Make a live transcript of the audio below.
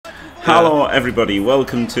Hello everybody,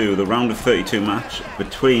 welcome to the round of 32 match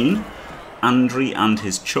between Andriy and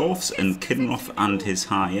his Chorfs and Kinroth and his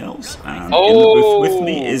High Elves. In the booth with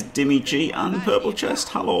me is Dimmy G and Purple Chest.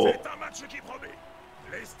 Hello.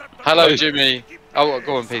 Hello Jimmy. Oh,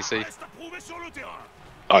 go on PC.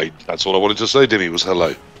 That's all I wanted to say, Dimmy, was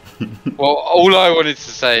hello. Well, all I wanted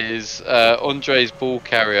to say is Andrey's ball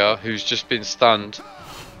carrier, who's just been stunned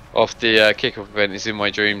off the kickoff event, is in my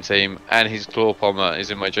dream team, and his claw pommer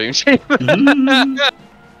is in my dream team.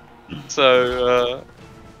 So,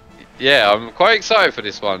 yeah, I'm quite excited for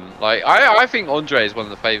this one. Like, I think Andriy is one of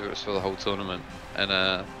the favourites for the whole tournament,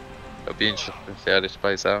 and it'll be interesting to see how this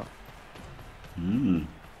plays out.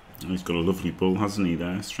 He's got a lovely bull, hasn't he?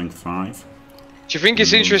 There, strength 5. Do you think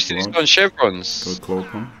it's interesting he's gone chevrons? Got a claw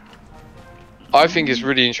pommer. I think it's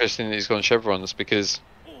really interesting that he's gone chevrons because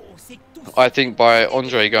I think by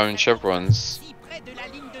Andriy going chevrons,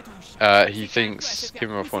 he thinks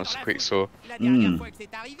Kinroth wants a quick saw, and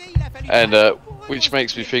which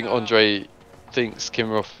makes me think Andriy thinks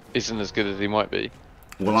Kinroth isn't as good as he might be.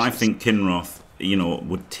 Well, I think Kinroth, you know,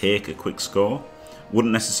 would take a quick score.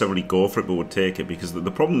 Wouldn't necessarily go for it, but would take it, because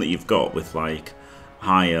the problem that you've got with like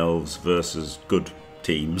High Elves versus good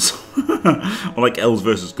teams, or like Elves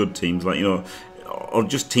versus good teams, like, you know, or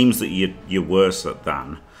just teams that you're worse at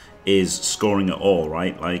than, is scoring at all,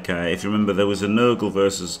 right? Like, if you remember, there was a Nurgle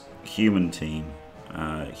versus human team,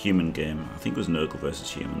 human game. I think it was Nurgle versus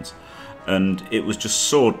humans, and it was just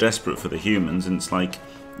so desperate for the humans. And it's like,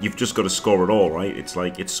 you've just got to score at all, right? It's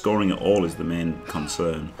like, it's scoring at all is the main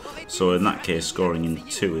concern. So in that case, scoring in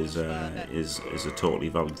 2 is a totally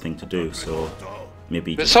valid thing to do. So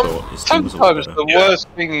maybe but sometimes the worst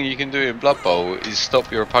thing you can do in Blood Bowl is stop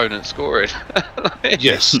your opponent scoring.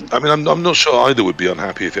 Yes, I mean, I'm not sure either would be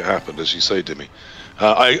unhappy if it happened, as you say, Dimmy.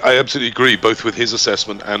 I absolutely agree, both with his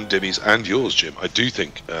assessment and Dimmy's and yours, Jim. I do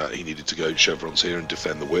think he needed to go chevrons here and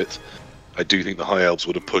defend the width. I do think the High Elves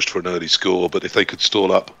would have pushed for an early score, but if they could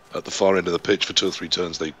stall up at the far end of the pitch for 2 or 3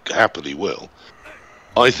 turns, they happily will.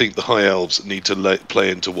 I think the High Elves need to play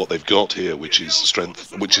into what they've got here, which is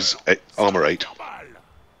strength, which is armor 8.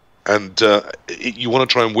 And you want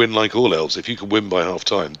to try and win like all elves. If you can win by half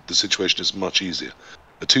time, the situation is much easier.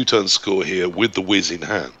 A 2-turn score here with the whiz in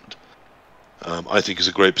hand, I think is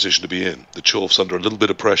a great position to be in. The Chorf's under a little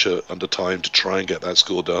bit of pressure under time to try and get that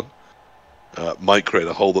score done. Might create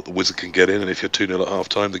a hole that the wizard can get in, and if you're 2-0 at half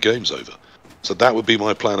time, the game's over. So that would be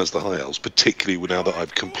my plan as the High Elves, particularly now that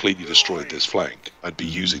I've completely destroyed this flank. I'd be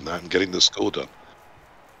using that and getting the score done.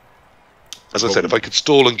 As I said, if I could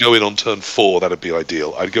stall and go in on turn 4, that'd be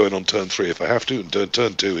ideal. I'd go in on turn 3 if I have to, and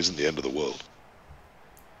turn 2 isn't the end of the world.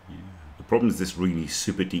 Yeah. The problem is this really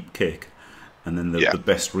super deep kick, and then the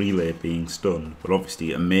best relay being stunned. But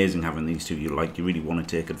obviously, amazing having these two. You really want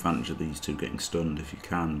to take advantage of these two getting stunned if you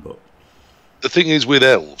can. But the thing is, with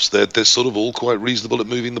elves, they're sort of all quite reasonable at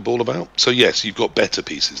moving the ball about. So yes, you've got better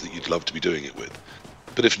pieces that you'd love to be doing it with.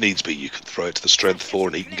 But if needs be, you can throw it to the strength 4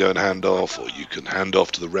 and he can go and hand off, or you can hand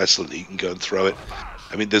off to the wrestle and he can go and throw it.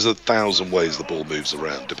 I mean, there's 1,000 ways the ball moves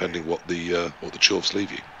around, depending what the Chorfs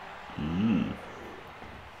leave you.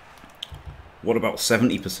 What about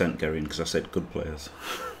 70%, Garion? Because I said good players.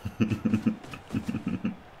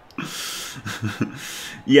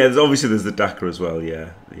 Yeah, obviously there's the Daka as well.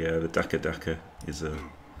 Yeah, the Daka is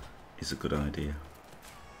a good idea.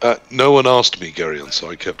 No one asked me, Garion, so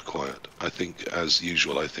I kept quiet. I think, as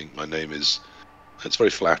usual, I think my name is, it's very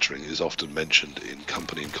flattering, it is often mentioned in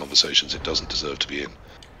company and conversations it doesn't deserve to be in.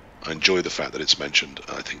 I enjoy the fact that it's mentioned.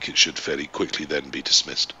 I think it should fairly quickly then be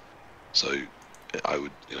dismissed. So I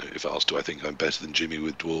would, you know, if asked, do I think I'm better than Jimmy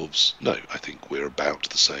with Dwarves? No, I think we're about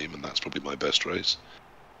the same, and that's probably my best race.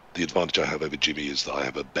 The advantage I have over Jimmy is that I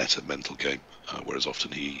have a better mental game, whereas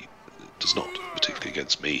often he does not, particularly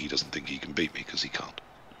against me. He doesn't think he can beat me because he can't.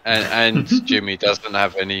 And Jimmy doesn't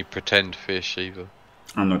have any pretend fish either.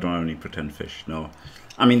 I'm not doing any pretend fish, no.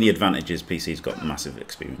 I mean, the advantage is PC's got massive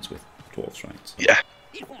experience with Dwarves, right? So. Yeah.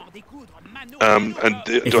 And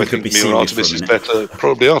do I think me or Artemis is better?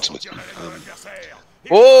 Probably Artemis.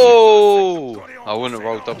 Oh! I wouldn't have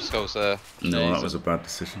rolled double skulls there. No, that was a bad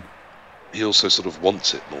decision. He also sort of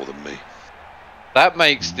wants it more than me. That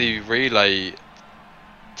makes the relay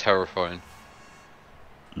terrifying.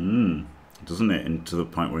 Doesn't it? And to the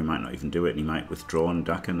point where he might not even do it, and he might withdraw, and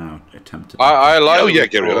Daka now attempt to. I like. Oh yeah,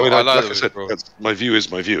 Gary. I mean, like like I said, my view is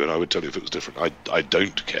my view, and I would tell you if it was different. I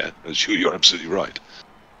don't care. As you're absolutely right.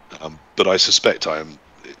 But I suspect I am,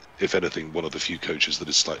 if anything, one of the few coaches that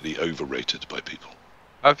is slightly overrated by people.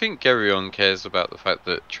 I think Garion cares about the fact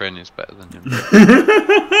that Tren is better than him.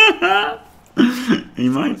 He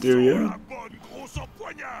might do, yeah.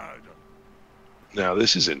 Now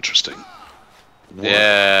this is interesting.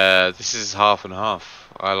 Yeah, this is half and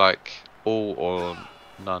half. I like all or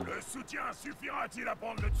none.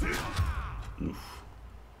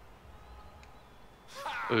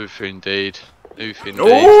 Oof, indeed. Oof, indeed.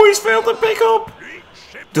 Oh, he's failed to pick up.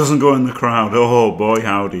 Doesn't go in the crowd. Oh boy,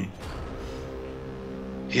 howdy.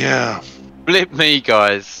 Yeah. Flip me,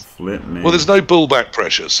 guys. Flip me. Well, there's no bull back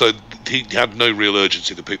pressure, so he had no real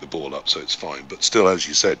urgency to pick the ball up, so it's fine. But still, as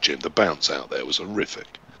you said, Jim, the bounce out there was horrific.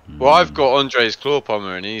 Well, I've got Andrey's claw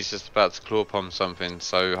pommer, and he's just about to claw pom something.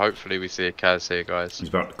 So hopefully we see a Kaz here, guys. He's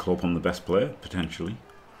about to claw on the best player, potentially.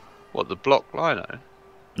 What, the block lino?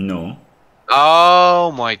 No.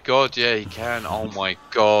 Oh my god, yeah, he can. Oh my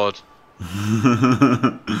god.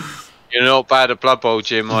 You're not bad at Blood Bowl,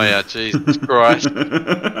 Jim, are you? Jesus Christ.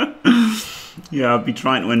 Yeah, I'd be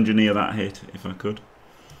trying to engineer that hit if I could.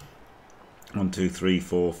 1, 2, 3,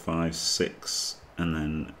 4, 5, 6, and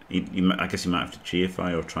then I guess you might have to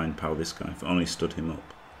GFI or try and power this guy if I only stood him up.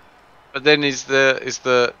 But then there's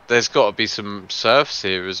got to be some surfs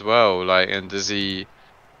here as well, like, and does he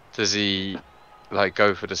like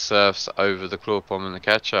go for the surfs over the claw pom and the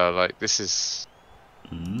catcher? Like, this is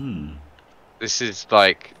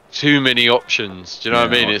like too many options. Do you know what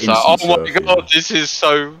I mean? It's like, oh my god, this is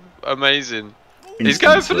so amazing. He's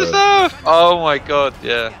going for the surf. Oh my god,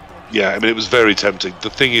 yeah. Yeah, I mean, it was very tempting. The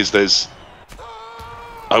thing is,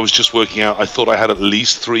 I was just working out. I thought I had at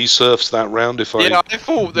least 3 surfs that round. I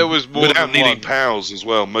thought there was more. Without than needing one. pals as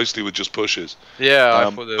well, mostly with just pushes. Yeah,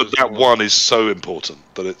 I thought there was. But that one is so important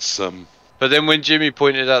that it's. But then when Jimmy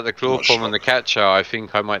pointed out the claw pom and the catcher, I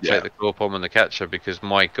think I might take the claw pom and the catcher because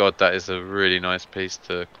my god, that is a really nice piece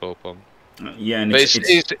to claw pom. Yeah, and but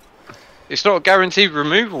it's not a guaranteed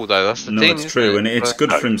removal though. That's the thing. No, it's true, and it's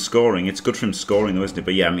good for him scoring. It's good for him scoring, though, isn't it?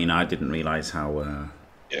 But yeah, I mean, I didn't realise how.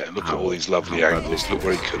 Yeah, look at all these lovely angles. Look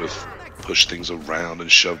where he could have pushed things around and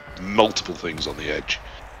shoved multiple things on the edge.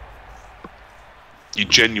 You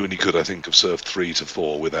genuinely could, I think, have served 3 to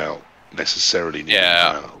 4 without necessarily needing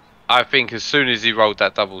foul. I think as soon as he rolled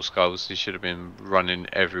that double skulls, he should have been running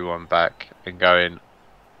everyone back and going,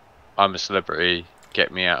 "I'm a celebrity,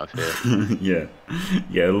 get me out of here."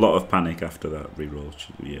 yeah, a lot of panic after that reroll.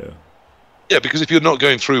 Yeah, because if you're not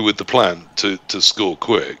going through with the plan to score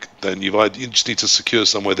quick, then you just need to secure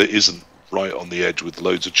somewhere that isn't right on the edge with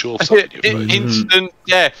loads of chorfs up in your face. Instant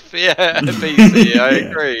death, yeah, BC, I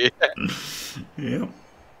agree. Yeah.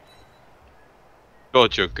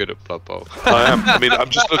 God, you're good at Blood Bowl. I am. I mean, I'm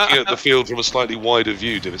just looking at the field from a slightly wider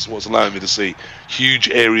view, Dim. It's what's allowing me to see huge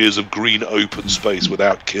areas of green open space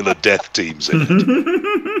without killer death teams in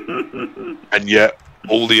it. And yet,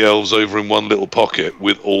 all the elves over in one little pocket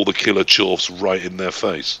with all the killer chorfs right in their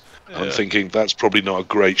face. Yeah. I'm thinking that's probably not a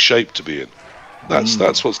great shape to be in.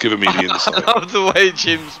 That's what's given me the insight. I love the way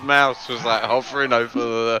Jim's mouse was like hovering over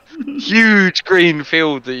the huge green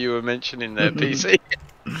field that you were mentioning there, PC.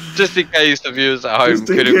 Just in case the viewers at home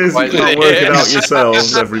couldn't quite work it out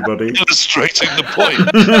yourselves, everybody. Illustrating the point.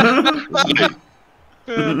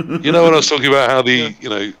 You know when I was talking about how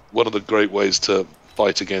one of the great ways to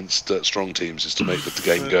fight against strong teams is to make the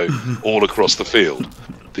game go all across the field.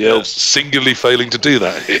 The elves singularly failing to do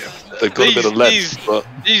that here. They've got a bit of length, but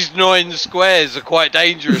these 9 squares are quite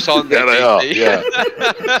dangerous, aren't they? Yeah, they are. Yeah,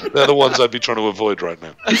 they're the ones I'd be trying to avoid right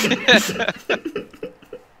now.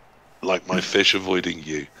 Like my fish avoiding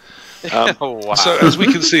you. Wow. So as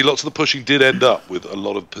we can see, lots of the pushing did end up with a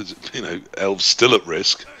lot of elves still at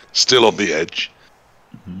risk, still on the edge.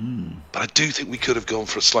 But I do think we could have gone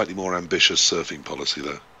for a slightly more ambitious surfing policy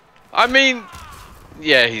there. I mean,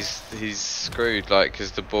 yeah, he's screwed, like,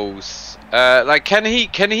 because the ball's like, can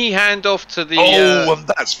he hand off to the? Oh, and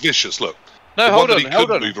that's vicious. Look. No, the hold one on, that he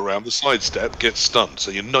couldn't move around, the sidestep gets stunned, so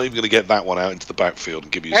you're not even going to get that one out into the backfield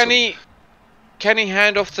and give you. Can he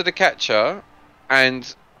hand off to the catcher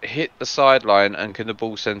and hit the sideline, and can the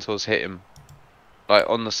ball centaurs hit him? Like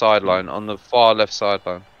on the sideline, on the far left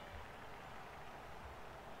sideline.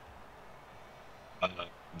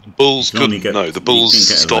 The Bulls couldn't. No, the Bulls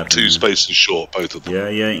stopped 2 spaces short, both of them. Yeah,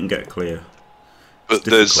 you can get clear. But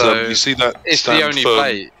there's, you see that it's the only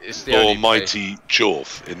play. It's the only mighty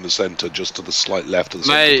Dwarf in the centre, just to the slight left of the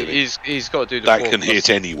centre. Mate, he's got to do the that 4+. Can hit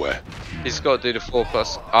anywhere. He's got to do the 4+.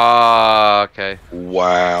 Ah, okay.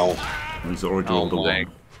 Wow. He's already on the 1.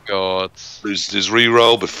 God. There's his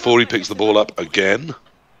re-roll before he picks the ball up again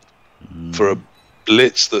for a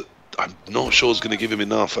blitz that I'm not sure is going to give him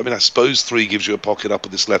enough. I mean, I suppose 3 gives you a pocket up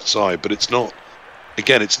at this left side, but it's not.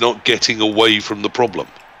 Again, it's not getting away from the problem.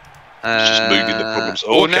 It's just moving the problems.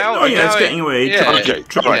 Oh, okay. Now it's getting away. Yeah. Okay,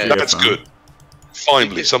 right, that's good.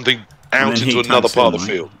 Finally, something out into another part of the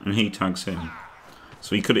field. And he tags him. So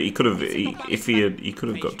So he could have if he could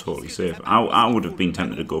have got totally safe. I would have been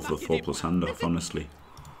tempted to go for the 4+ handoff, honestly.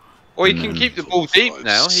 Or he can keep the ball deep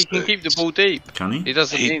now. He can keep the ball deep. Can he? He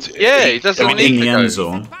doesn't need. Yeah, he doesn't need in the to end go.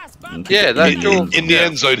 zone. Yeah, in the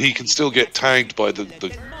end zone, he can still get tagged by the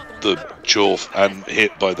Dwarf and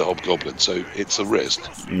hit by the Hobgoblin, so it's a risk.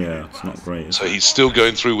 Yeah, it's not great. So he's still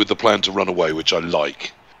going through with the plan to run away, which I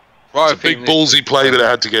like. Right, it's a big ballsy play, but it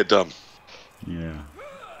had to get done. Yeah.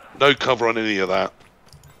 No cover on any of that.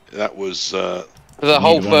 That was the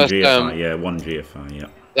whole first GFI, yeah, 1 GFI, yeah.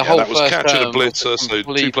 That was catching a blitzer, so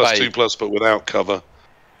 2+2+, but without cover.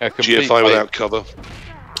 GFI without cover.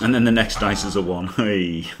 And then the next dice is a 1.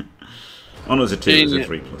 Hey. Oh no, it's a 2, it's a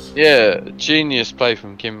 3+. Yeah, genius play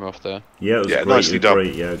from Kinroth there. Yeah, it was great. Nicely done.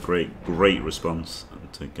 Great, yeah, great response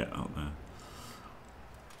to get out there.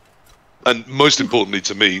 And most importantly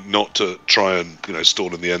to me, not to try and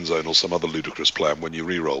stall in the end zone or some other ludicrous plan when your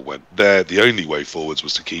reroll went. The only way forwards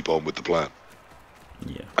was to keep on with the plan.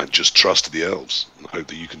 Yeah. And just trust the elves and hope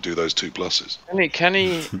that you can do those 2+.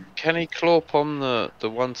 Can he claw on the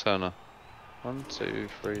 1-turner? 1, 2,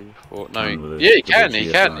 3, 4. No, And he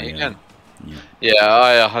can. Yeah,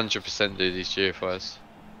 I 100% do these GFIs.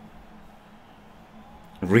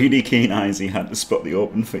 Really keen eyes. He had to spot the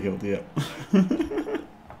open field. Yeah.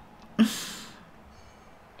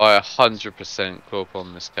 I 100% claw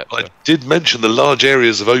on this catcher. I did mention the large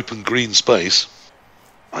areas of open green space.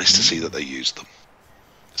 Nice to see that they used them.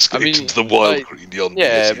 Escaped into the wild green beyond.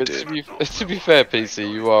 Yeah, but to be fair,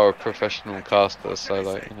 PC, you are a professional caster,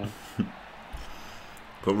 so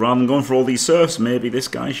But rather than going for all these surfs, maybe this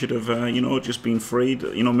guy should have, just been freed.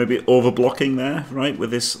 Maybe over blocking there, right, with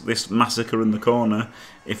this massacre in the corner.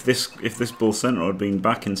 If this bull center had been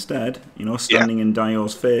back instead, standing in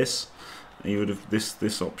Dio's face, he would have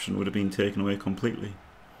this option would have been taken away completely.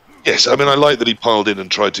 Yes, I mean I like that he piled in and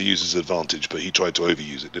tried to use his advantage, but he tried to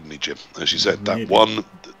overuse it, didn't he, Jim? As you said, that one,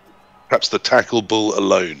 perhaps the tackle bull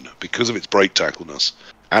alone, because of its break tackleness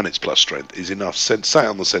and its plus strength, is enough sat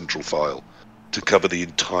on the central file to cover the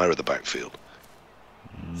entire of the backfield.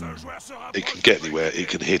 It can get anywhere, it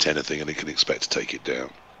can hit anything, and it can expect to take it down.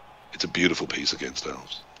 It's a beautiful piece against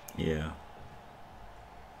elves. Yeah.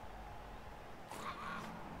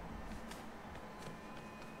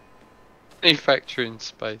 Manufacturing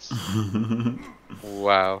space.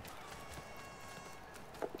 Wow.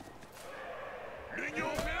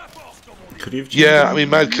 Yeah, I mean,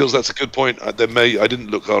 mad kills. That's a good point. I didn't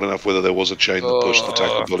look hard enough whether there was a chain that pushed the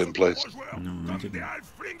tackle bull in place. No, I didn't.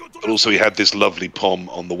 But also, he had this lovely pom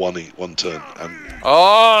on the one turn, and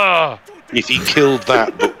if he killed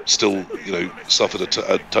that but still, suffered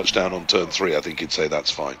a touchdown on turn 3, I think he'd say that's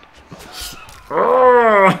fine.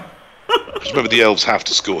 Just remember, the elves have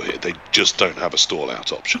to score here. They just don't have a stall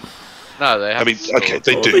out option. No, they have. I mean, okay,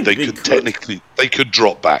 they do. They could technically, they could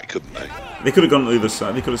drop back, couldn't they? They could have gone to the other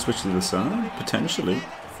side. They could have switched to the other side, potentially.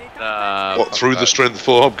 What, through the strength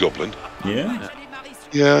 4 Hobgoblin? Yeah.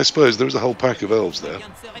 Yeah, I suppose there was a whole pack of elves there.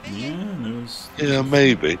 Yeah, there was. Yeah,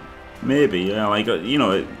 maybe. Maybe, yeah. Like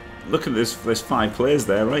look at this. There's 5 players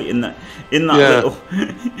there, right? In that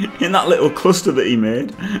little cluster that he made,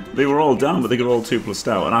 they were all down, but they got all 2+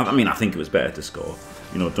 out. And I think it was better to score.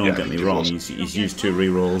 Don't get me wrong. He's used 2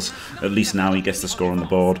 rerolls. At least now he gets the score on the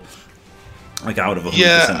board. Like out of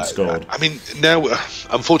 100% scored. I mean, now,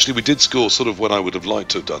 unfortunately, we did score sort of when I would have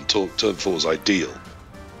liked to have done. Turn 4 is ideal.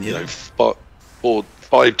 Yeah. But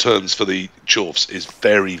 5 turns for the Dwarfs is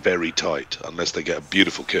very, very tight, unless they get a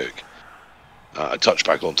beautiful kick. A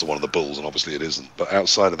touchback onto one of the bulls, and obviously it isn't. But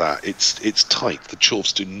outside of that, it's tight. The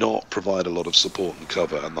Dwarfs do not provide a lot of support and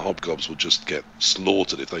cover, and the Hobgobs will just get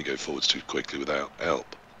slaughtered if they go forwards too quickly without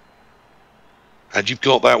help. And you've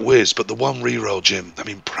got that whiz, but the one reroll, Jim, I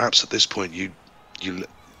mean, perhaps at this point you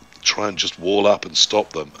try and just wall up and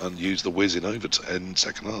stop them and use the whiz in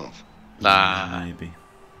second half. Nah. Maybe.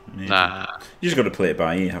 Nah. You just got to play it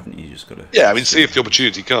by ear, haven't you? You just got to. Yeah, I mean, see if the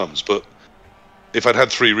opportunity comes, but if I'd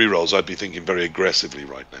had 3 rerolls, I'd be thinking very aggressively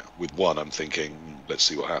right now. With 1, I'm thinking, let's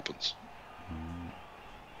see what happens.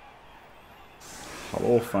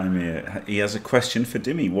 Hello, Fimir. He has a question for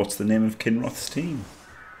Dimmy. What's the name of Kinroth's team?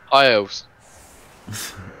 High elves.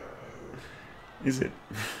 Is it?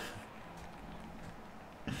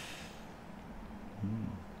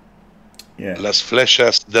 Yeah. Las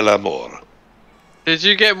flechas del amor. Did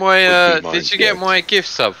you get my gift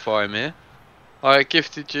sub, Fimir? I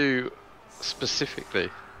gifted you specifically.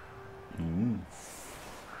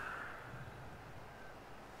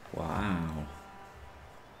 Wow.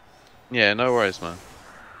 Yeah, no worries, man.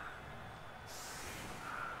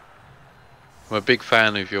 I'm a big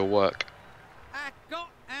fan of your work.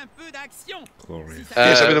 Glorious.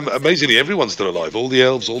 Yes, I mean, amazingly, everyone's still alive. All the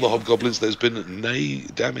elves, all the hobgoblins. There's been no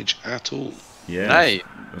damage at all. Yeah, Nay.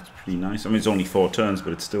 that's pretty nice. I mean, it's only 4 turns,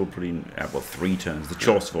 but it's still pretty... well, 3 turns. The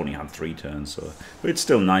Chorfs have only had 3 turns, so... But it's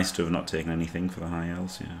still nice to have not taken anything for the High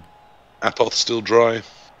Elves, yeah. Apoth's still dry.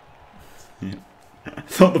 Yeah. I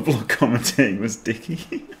thought the blood commentating was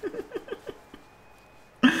Dicky.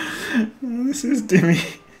 This is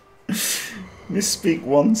Dimmy. Misspeak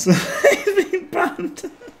once. He's been banned.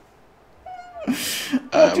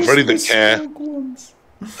 For any that care,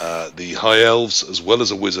 the High Elves, as well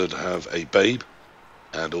as a wizard, have a babe,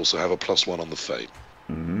 and also have a +1 on the fate.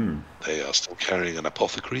 They are still carrying an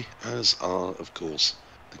apothecary, as are, of course,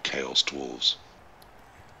 the Chaos Dwarves.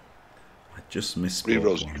 I just misspoke.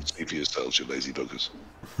 Rerolls you can see for yourselves, you lazy buggers.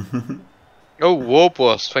 Oh,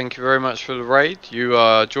 Warboss, thank you very much for the raid. You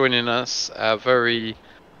are joining us at a very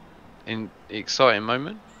exciting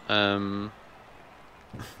moment. Yeah.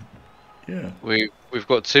 We've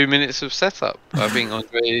got 2 minutes of setup. I think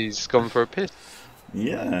Andriy's gone for a piss.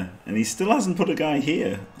 Yeah, and he still hasn't put a guy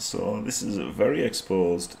here, so this is very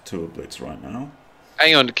exposed to a blitz right now.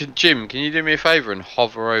 Hang on, Jim, can you do me a favour and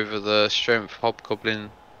hover over the strength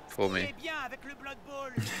hobgoblin for me?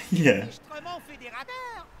 Yeah.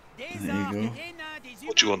 There you go.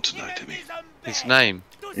 What do you want to know, Timmy? His name.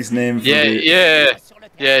 His name for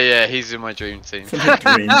Yeah, he's in my dream team. for the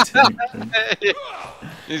dream team.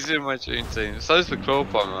 He's in my dream team. So's the claw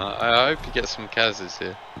bomber. I hope he gets some Kaz's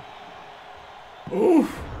here. Ooh.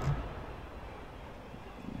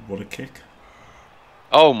 What a kick.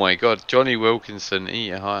 Oh my god, Johnny Wilkinson, eat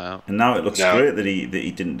your heart out. And now it looks great that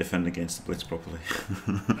he didn't defend against the blitz properly.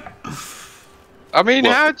 I mean,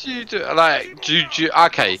 how do you do, like,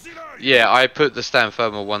 okay, yeah, I put the stand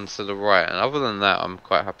firmer one to the right, and other than that, I'm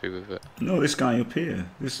quite happy with it. No, this guy up here.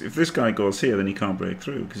 If this guy goes here, then he can't break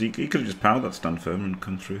through, because he could have just powered that stand firm and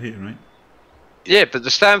come through here, right? Yeah, but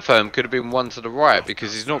the stand firm could have been one to the right,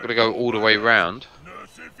 because he's not going to go all the way round.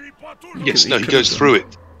 Yes, no, he goes through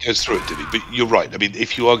it. Goes through it, Dimmy. But you're right. I mean,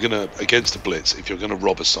 if you are going to, against a blitz, if you're going to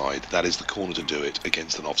rob a side, that is the corner to do it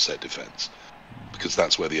against an offset defence. Because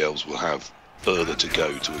that's where the elves will have further to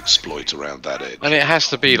go to exploit around that edge. And it has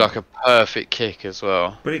to be like a perfect kick as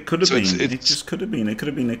well. But it could have been. It just could have been. It could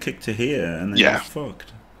have been a kick to here, and then you're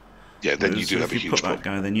fucked. Yeah, then you do have a huge problem. If you put that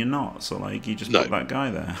guy, then you're not. So, like, you just put that guy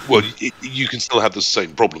there. Well, you can still have the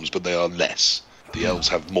same problems, but they are less. The elves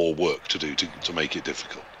have more work to do to make it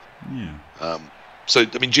difficult. Yeah. So,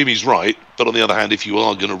 I mean, Jimmy's right, but on the other hand, if you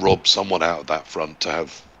are going to rob someone out of that front to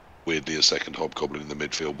have, weirdly, a second hobgoblin in the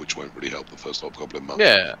midfield, which won't really help the first hobgoblin much.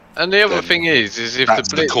 Yeah, and the other thing is if that's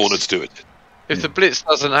the blitz... the corner to do it. If the blitz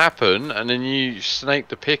doesn't happen, and then you snake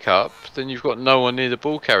the pickup, then you've got no one near the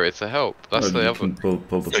ball carrier to help. That's the other...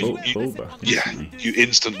 Pull the ball back. Yeah, you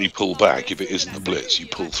instantly pull back if it isn't the blitz. You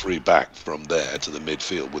pull 3 back from there to the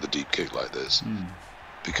midfield with a deep kick like this.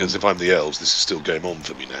 Because if I'm the elves, this is still game on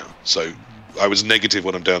for me now. So I was negative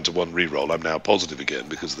when I'm down to 1 reroll. I'm now positive again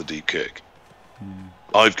because of the deep kick.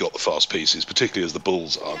 I've got the fast pieces, particularly as the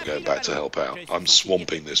bulls aren't going back to help out. I'm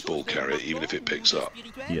swamping this ball carrier, even if it picks up.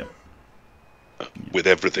 Yeah. With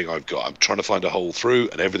everything I've got, I'm trying to find a hole through,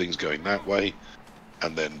 and everything's going that way.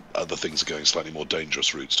 And then other things are going slightly more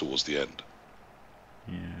dangerous routes towards the end.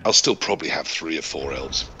 Yeah. I'll still probably have 3 or 4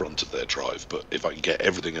 elves in front of their drive, but if I can get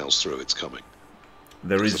everything else through, it's coming.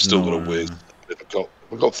 There is I've still got a weird.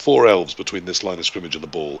 I've got 4 elves between this line of scrimmage and the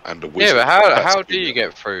ball, and a wizard. Yeah, but how do you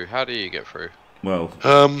get through? How do you get through? Well,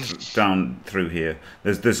 down through here.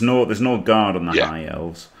 There's no guard on the high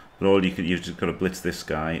elves, but you've just got to blitz this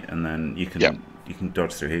guy, and then you can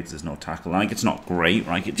dodge through here. There's no tackle. Like, it's not great,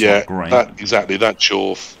 right? It's not great. Exactly. That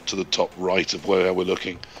Dwarf to the top right of where we're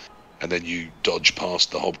looking, and then you dodge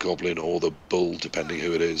past the hobgoblin or the bull, depending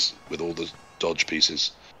who it is, with all the dodge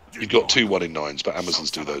pieces. You've got 2 1-in-9s, but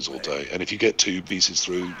Amazons do those all day. And if you get 2 pieces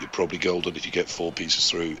through, you're probably golden. If you get 4 pieces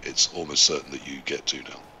through, it's almost certain that you get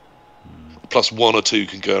 2-0. Plus 1 or 2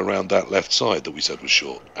 can go around that left side that we said was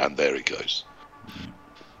short, and there it goes.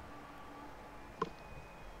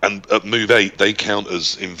 And at move 8, they count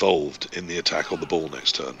as involved in the attack on the ball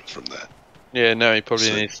next turn from there. Yeah, no, he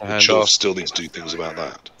probably needs to hand off. Still needs to do things about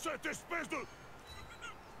that.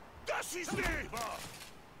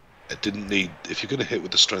 It didn't need. If you're going to hit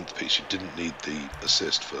with the strength piece, you didn't need the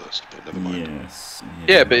assist first. But never mind. Yes.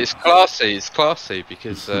 Yeah, but it's classy. It's classy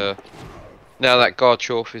because now that guard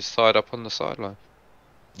Dwarf is tied up on the sideline.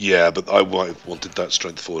 Yeah, but I wanted that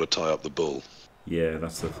strength 4 to tie up the bull. Yeah,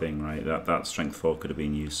 that's the thing, right? That strength 4 could have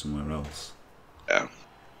been used somewhere else. Yeah.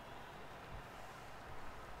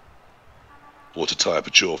 Or to tie up a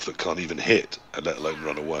Dwarf that can't even hit, and let alone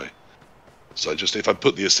run away. So just if I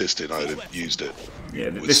put the assist in, I'd have used it. Yeah,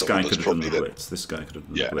 with this guy someone could that's have done the probably blitz. This guy could have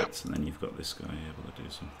done the blitz, and then you've got this guy able to do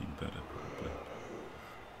something better. Probably.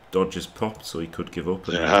 Dodge has popped, so he could give up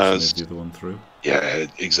and then just move the other one through. Yeah,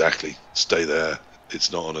 exactly. Stay there.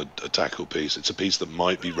 It's not on a tackle piece. It's a piece that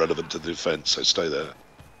might be relevant to the defence, so stay there.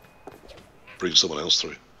 Bring someone else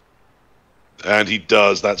through. And he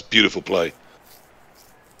does. That's beautiful play.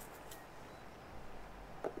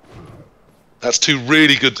 That's two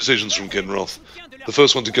really good decisions from Kinroth. The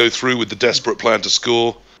first one to go through with the desperate plan to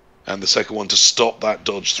score, and the second one to stop that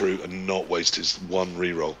dodge through and not waste his one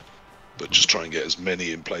reroll, but just try and get as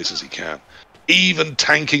many in place as he can. Even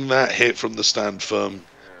tanking that hit from the stand firm.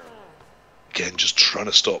 Again, just trying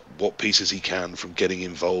to stop what pieces he can from getting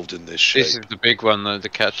involved in this shape. This is the big one, though, the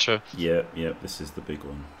catcher. Yeah, this is the big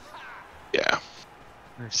one. Yeah.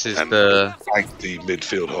 This is and the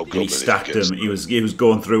midfield hobgoblin. He stacked him. He was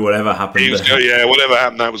going through whatever happened. Yeah, whatever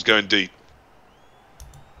happened, that was going deep.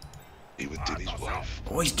 He with Dimmy's wife.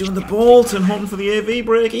 Oh, he's doing the bolt and hoping for the AV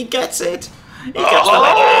break. He gets it. He gets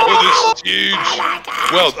this is huge.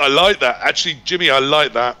 Well, I like that. Actually, Jimmy, I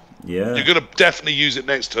like that. Yeah. You're going to definitely use it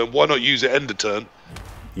next turn. Why not use it end of turn?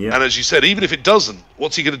 Yeah. And as you said, even if it doesn't,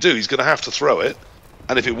 what's he going to do? He's going to have to throw it.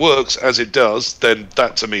 And if it works, as it does, then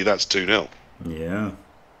that, to me, that's 2-0. Yeah.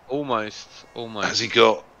 almost. Has he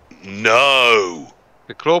got... No!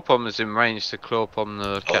 The claw pom is in range to claw pom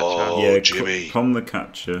the catcher. Oh, Yeah, Jimmy. Pom the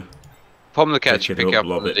catcher. Pom the catcher, pick up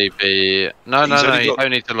on the DP. No, you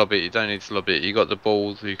don't need to lob it. You don't need to lob it. You got the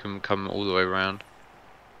ball who can come all the way around.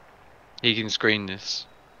 He can screen this.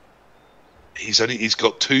 He's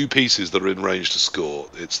got two pieces that are in range to score.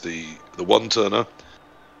 It's the one turner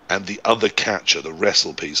and the other catcher, the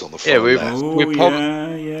wrestle piece on the far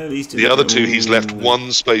left. These two. The other two, he's left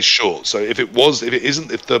one space short. So if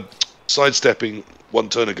the sidestepping one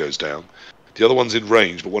turner goes down, the other one's in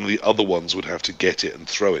range, but one of the other ones would have to get it and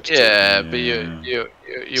throw it. Yeah, but you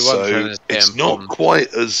so it's not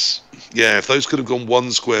quite as if those could have gone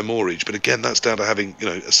one square more each, but again that's down to having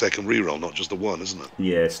a second reroll, not just the one, isn't it?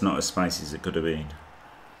 Yeah, it's not as spicy as it could have been.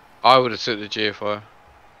 I would have took the GFI.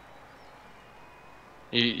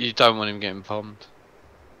 You don't want him getting pommed.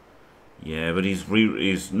 Yeah, but his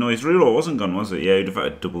reroll wasn't gone, was it? Yeah, he'd have had a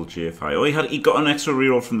double GFI. Oh, he got an extra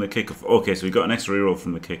reroll from the kickoff. Okay, so he got an extra reroll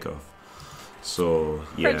from the kickoff. So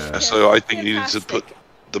yeah. So I think you need to put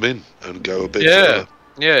them in and go a bit further.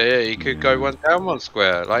 Yeah, he could go one down, one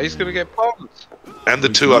square. Like, he's going to get pommed. And the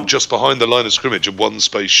two up just behind the line of scrimmage are one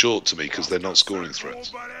space short to me because they're not scoring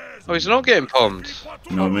threats. Oh, he's not getting pommed.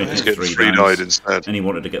 No, he's getting three-eyed instead. And he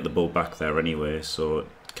wanted to get the ball back there anyway, so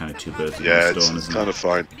kind of two birds with one stone, it's kind of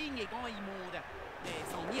fine.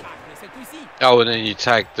 Oh, and then you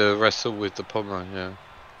tag the wrestle with the pommer, yeah.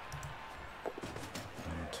 1,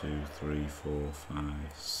 2, 3, 4, 5,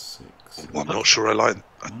 6. Well, I'm not sure I like.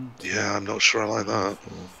 I'm not sure I like that.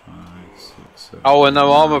 4, 5, 6, 7, oh, and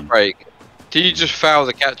no armor break. Do you just foul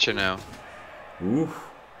the catcher now? Ooh.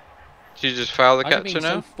 Do you just foul the catcher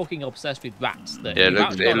now? So fucking obsessed with rats that it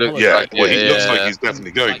looks like he looks like he's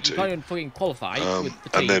definitely going to. You can't even fucking qualify with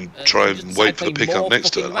the and team, then try and wait for the pickup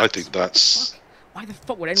next turn. I think that's. Why the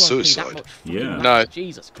fuck would anyone play that much? Yeah. No.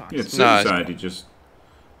 Jesus Christ. Yeah, it's suicide. He just.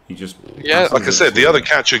 Yeah. Like I said, the other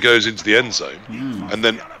catcher goes into the end zone, and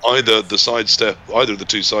then either of the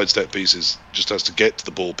two sidestep pieces just has to get to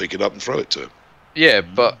the ball, pick it up, and throw it to him. Yeah,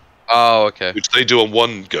 but oh, okay. Which they do on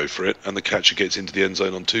one go for it, and the catcher gets into the end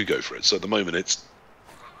zone on two go for it. So at the moment, it's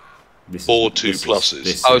 4 2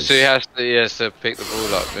 pluses. So he has to pick the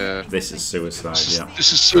ball up. Yeah. This is suicide. Yeah.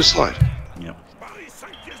 This is suicide. Yep.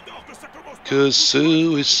 Because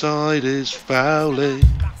suicide is fouling.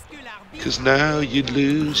 Because now you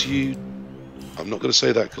lose you. I'm not going to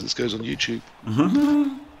say that because this goes on YouTube.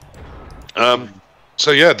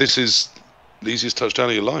 So yeah, this is the easiest touchdown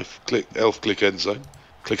of your life. Click elf, click end zone.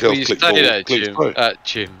 Click elf, click ball, click pro.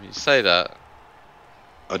 Jim, you say that.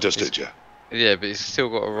 I just did, yeah. Yeah, but he's still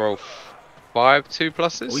got to roll 5 2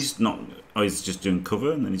 pluses. Oh, he's not. Oh, he's just doing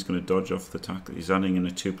cover and then he's going to dodge off the tackle. He's adding in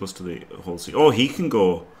a 2+ to the whole seat. Oh, he can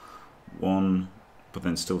go 1, but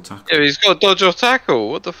then still tackle. Yeah, he's got dodge off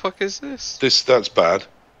tackle. What the fuck is this? That's bad.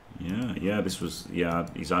 Yeah.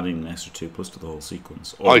 He's adding an extra 2+ to the whole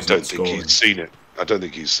sequence. I don't think he's seen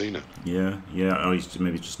it. Yeah. Or he's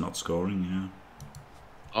maybe just not scoring. Yeah.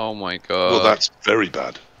 Oh my god. Well, that's very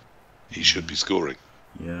bad. He should be scoring.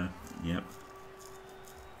 Yeah. Yep.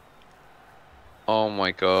 Oh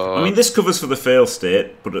my god. I mean, this covers for the fail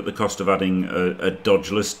state, but at the cost of adding a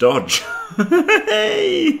dodgeless dodge.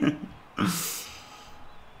 Hey!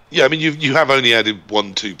 Yeah, I mean, you have only added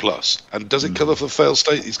 1 2+, and does it cover for fail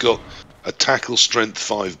state? He's got a tackle strength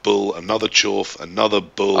 5 bull, another chorf, another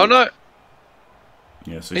bull. Oh no.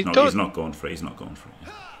 Yeah, so he's not going for it. He's not going for it.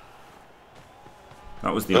 Yeah.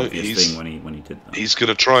 That was the obvious thing when he did that. He's going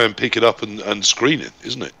to try and pick it up and screen it,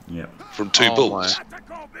 isn't it? Yeah. From two balls.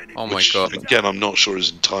 Oh my god. Again, I'm not sure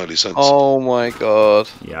is entirely sensible. Oh my god.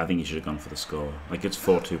 Yeah, I think he should have gone for the score. Like, it's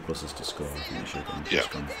 4 2+s to score. I think he should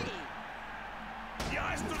have gone for it.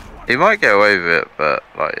 He might get away with it, but,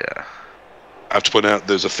 like, yeah. I have to point out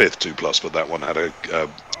there's a 5th 2+, but that one had a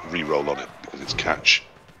re-roll on it because it's catch.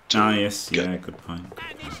 Yes, yeah, good point.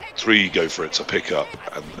 3 go for it, a pick up,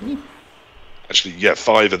 and actually, yeah,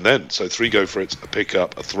 5 and then. So 3 go for it, a pick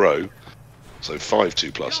up, a throw. So 5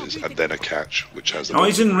 2+s, and then a catch, which has.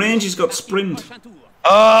 He's in range. He's got sprint.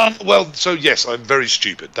 Well, so yes, I'm very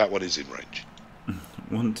stupid. That one is in range.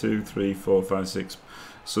 1, 2, 3, 4, 5, 6.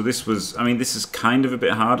 So this was. I mean, this is kind of a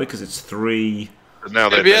bit harder because it's 3.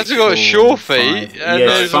 Now he hasn't got a sure feet. Yeah,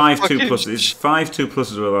 it's 5 2+s. It's 5 2+s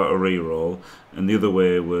without a re-roll, and the other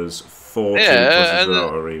way was 4 2+s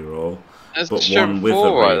without a re-roll. But one with a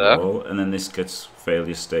re-roll, and then this gets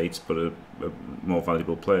failure states, but a more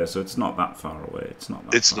valuable player. So it's not that far away. It's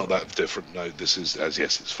not that different. No, this is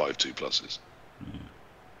it's 5 2+s. Yeah.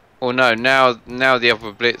 Well, no. Now the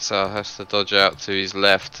other blitzer has to dodge out to his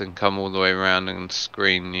left and come all the way around and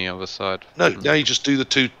screen the other side. No, now you just do the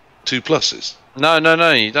 2 2+s. No,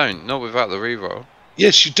 you don't. Not without the re-roll.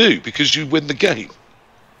 Yes, you do, because you win the game.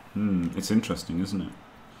 It's interesting, isn't it?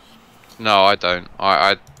 No, I don't.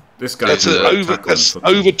 This guy's that's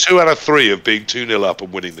over 2 out of 3 of being 2-0 up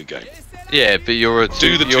and winning the game. Yeah, but you're a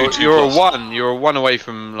 1. You're a 1 away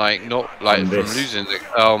from from losing.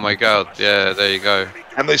 Oh my god! Yeah, there you go.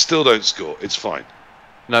 And they still don't score. It's fine.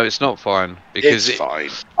 No, it's not fine because it's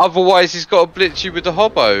fine. Otherwise, he's got to blitz you with the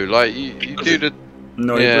hobbo. Like you do the.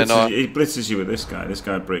 No, he blitzes you with this guy. This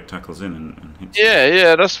guy break tackles in and hits.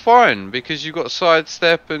 Yeah, that's fine because you got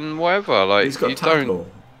sidestep and whatever. Like he's got tackle.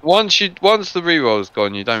 Once the reroll's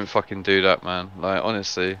gone, you don't fucking do that, man. Like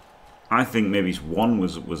honestly. I think maybe 1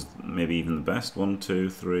 was maybe even the best. 1, 2,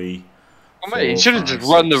 3. Well, mate, he should have just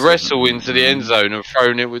run the wrestle into the end zone and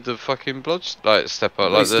thrown it with the fucking blood stepper.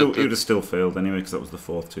 Like he would have still failed anyway because that was the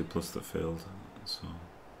 4th 2+ that failed. So.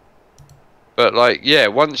 But like, yeah,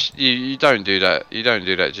 once you don't do that,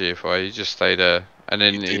 GFI. You just stay there, and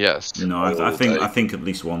then yes. No, I think at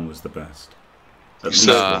least 1 was the best.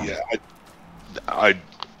 Yeah,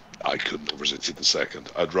 I couldn't have resisted the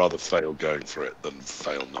second. I'd rather fail going for it than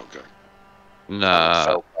fail not going. Nah, I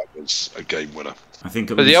felt that was a game winner. I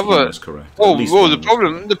think at least one was correct.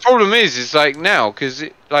 The problem is like now because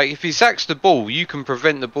if he sacks the ball, you can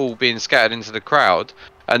prevent the ball being scattered into the crowd,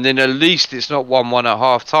 and then at least it's not 1-1 at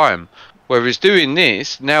half time. Whereas doing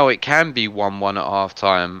this now, it can be 1-1 at half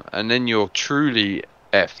time, and then you're truly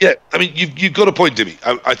effed. Yeah, I mean you've got a point, Dimmy.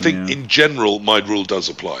 I think in general my rule does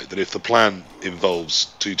apply that if the plan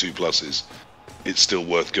involves 2 2+s, it's still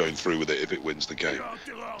worth going through with it if it wins the game.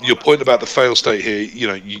 Your point about the fail state here,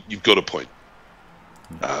 you've got a point.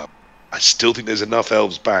 I still think there's enough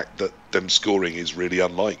elves back that them scoring is really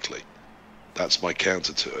unlikely. That's my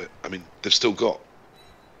counter to it. I mean, they've still got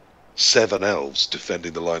 7 elves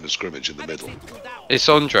defending the line of scrimmage in the middle. It's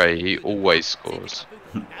Andriy. He always scores.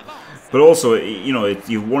 But also,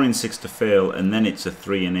 you're 1 in 6 to fail, and then it's a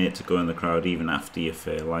 3 in 8 to go in the crowd even after you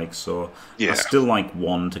fail. I still like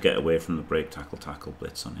 1 to get away from the break tackle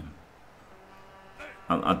blitz on him.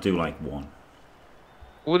 I do like 1.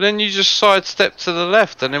 Well, then you just sidestep to the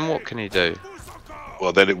left, and then what can he do?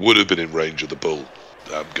 Well, then it would have been in range of the bull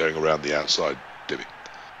going around the outside, Dimmy.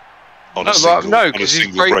 On a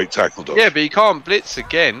single break tackle dodge. Yeah, but he can't blitz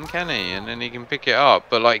again, can he? And then he can pick it up.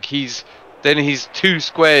 But he's 2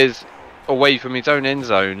 squares away from his own end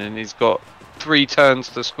zone, and he's got 3 turns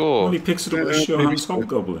to score. Well, he picks it up with Shohan's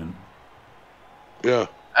Hobgoblin. Yeah.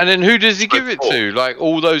 And then who does he give it to? Like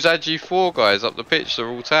all those Agi 4 guys up the pitch, they're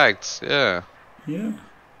all tagged. Yeah. Yeah.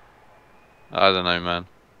 I don't know, man.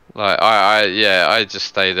 I just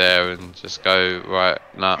stay there and just go right.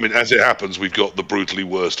 Nah. I mean, as it happens, we've got the brutally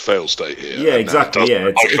worst fail state here. Yeah, exactly.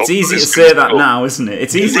 Yeah, it's easy to say that now, isn't it?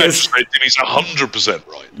 It's easy. He's 100%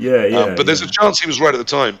 right. Yeah. But there's a chance he was right at the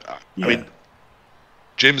time. I mean,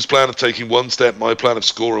 Jim's plan of taking 1 step, my plan of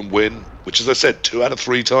score and win, which, as I said, 2 out of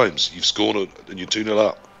 3 times you've scored and you're 2-0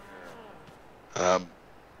 up.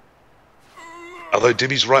 Although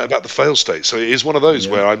Dimmy's right about the fail state, so it is one of those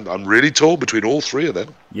where I'm really torn between all 3 of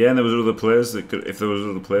them. Yeah, and there was other players that could, if there was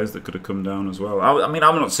other players that could have come down as well. I mean,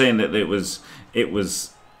 I'm not saying that it was.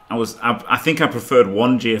 I think I preferred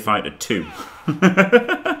 1 GFI to 2.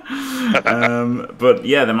 But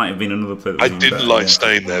yeah, there might have been another player. That I didn't like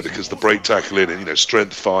staying there because the break tackle in,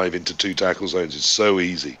 strength 5 into 2 tackle zones is so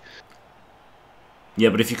easy. Yeah,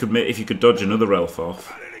 but if you could dodge another elf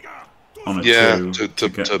off. on a Yeah, two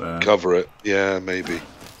to cover it. Yeah, maybe.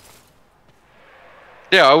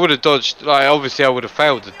 Yeah, I would have dodged. Like, obviously, I would have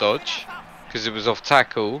failed the dodge because it was off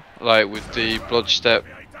tackle, like with the blood step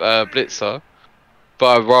blitzer. But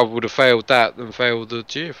I rather would have failed that than failed the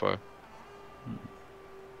GFO.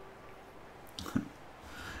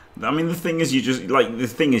 I mean, the thing is, you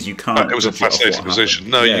can't. It was a fascinating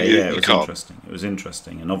position. No, yeah, you it was can't. interesting. It was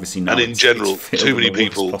interesting, and obviously now. And in general, too many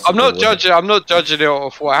people. I'm not judging. I'm not judging it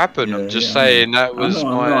off what happened. Yeah, I'm just saying that was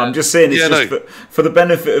my. I'm just saying it's just for the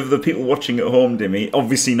benefit of the people watching at home, Dimmy.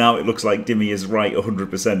 Obviously now it looks like Dimmy is right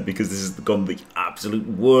 100% because this has gone the absolute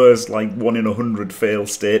worst, like 1 in 100 fail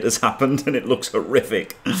state has happened, and it looks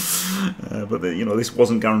horrific. But this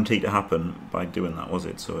wasn't guaranteed to happen by doing that, was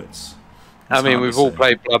it? So it's. I mean, we've all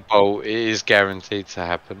played Blood Bowl. It is guaranteed to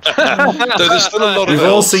happen. There's still a lot of We've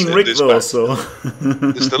all seen Rick though, so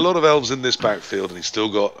there's still a lot of elves in this backfield, and he's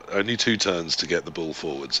still got only 2 turns to get the ball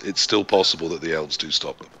forwards. It's still possible that the elves do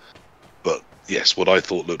stop them. But yes, what I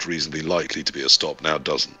thought looked reasonably likely to be a stop now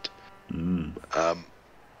doesn't. In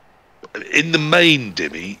the main,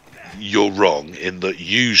 Dimmy, you're wrong in that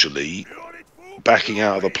usually backing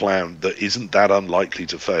out of a plan that isn't that unlikely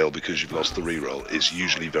to fail because you've lost the reroll is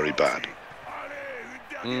usually very bad.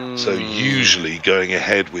 So usually going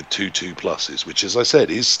ahead with 2 2+s, which as I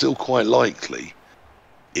said is still quite likely,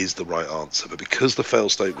 is the right answer. But because the fail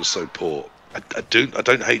state was so poor, I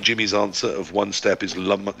don't hate Jimmy's answer of 1 step is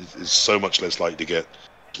so much less likely to get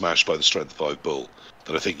smashed by the strength 5 bull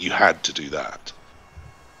that I think you had to do that.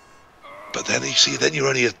 But then you see, then you're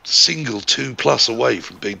only a single 2+ away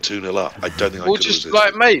from being 2-0 up. I don't think I could just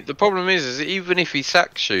resist. mate, the problem is even if he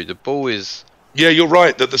sacks you, the ball is. Yeah, you're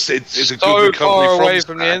right that it's a good recovery far away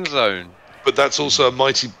from the end zone. But that's also a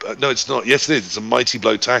mighty. No, it's not. Yes, it is. It's a mighty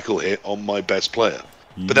blow tackle hit on my best player.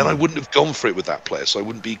 But then I wouldn't have gone for it with that player, so I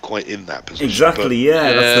wouldn't be quite in that position. Exactly. But,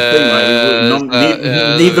 yeah, that's the thing.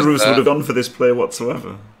 Like, neither of us would have gone for this player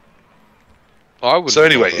whatsoever. So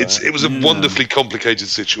anyway, it was a wonderfully complicated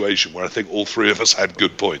situation where I think all 3 of us had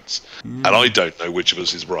good points, and I don't know which of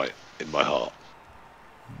us is right in my heart.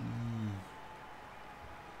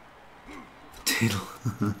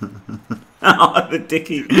 Oh, the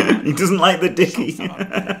dicky. He doesn't like the dicky.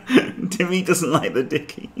 Timmy doesn't like the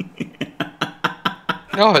dicky.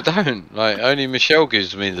 No, I don't. Like, only Michelle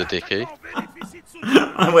gives me the dicky.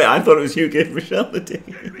 Wait, I thought it was you who gave Michelle the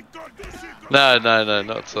dicky. No,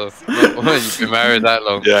 not so. Not, you've been married that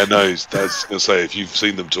long. Yeah, no, that's gonna say if you've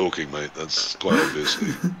seen them talking, mate, that's quite obvious.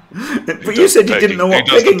 But you said you didn't know what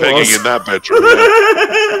pegging was. In that bedroom.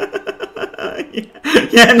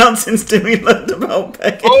 Yeah, not since Timmy learned about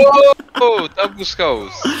pegging. Oh, double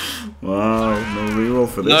skulls. Wow, no reroll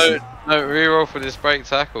for this. No reroll for this break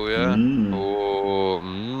tackle, yeah.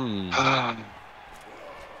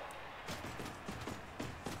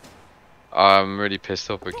 I'm really pissed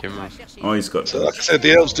off with Kinroth. Oh, he's got. So, like I said,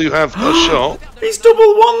 the elves do have a shot. He's double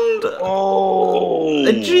wand. Oh,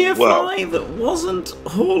 a GFI that wasn't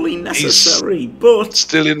wholly necessary, but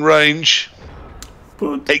still in range.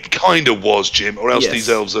 But it kind of was, Jim, or else these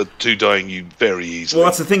elves are dying you very easily. Well,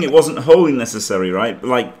 that's the thing. It wasn't wholly necessary, right?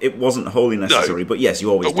 Like, it wasn't wholly necessary, but yes, you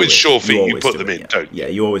always do it. But with sure feet, you put them in, don't you? Yeah,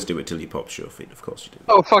 you always do it till you pop sure feet. Of course you do.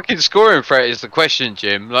 Oh, fucking scoring threat is the question,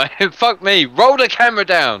 Jim. Like, fuck me. Roll the camera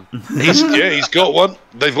down. He's got one.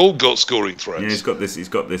 They've all got scoring threats. Yeah, he's got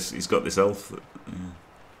this elf.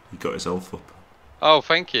 He got his elf up. Oh,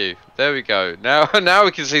 thank you. There we go. Now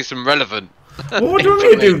we can see some relevant. Well, what do you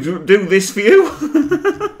want me to do? Do this for you?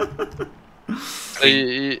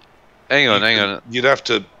 Hang on. You'd have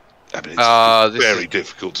to. I mean, it's very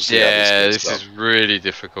difficult to see. Yeah, this is really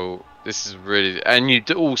difficult. This is really, and you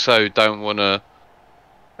also don't want to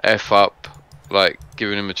f up, like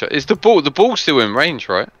giving him a chance. Is the ball still in range,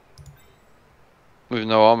 right? With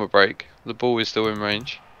no armor break, the ball is still in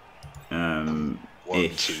range.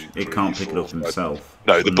 It can't pick it up himself.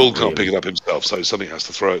 No, the bull can't pick it up himself, so something has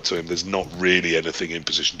to throw it to him. There's not really anything in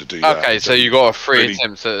position to do that. Okay, so you got a 3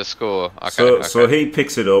 attempts at a score. Okay, so he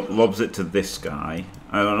picks it up, lobs it to this guy.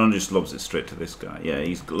 I don't just lobs it straight to this guy. Yeah,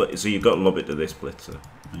 so you've got to lob it to this blitzer.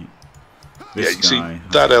 Right? You see,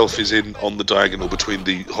 that elf is in on the diagonal between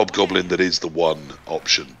the hobgoblin that is the one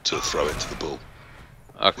option to throw it to the bull.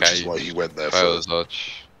 Okay, which is why he went there first.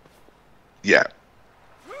 Yeah.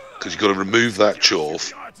 Because you've got to remove that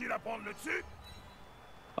chorf.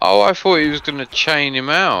 Oh, I thought he was going to chain him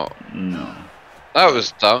out. No. That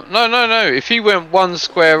was dumb. No. If he went 1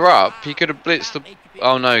 square up, he could have blitzed the...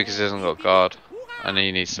 Oh, no, because he hasn't got guard. And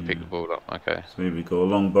he needs to pick the ball up. Okay. So here we go.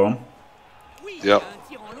 Long bomb. Yep.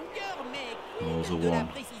 Rolls a 1.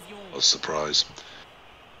 What a surprise.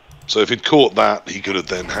 So if he'd caught that, he could have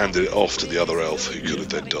then handed it off to the other elf, who could have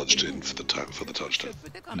then dodged in for the touchdown.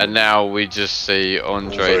 And now we just see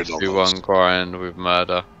Andriy 2-1 grind with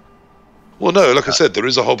murder. Well, no, like I said, there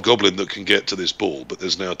is a hobgoblin that can get to this ball, but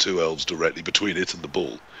there's now 2 elves directly between it and the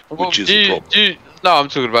ball, which is the problem. No, I'm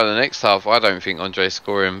talking about the next half. I don't think Andriy's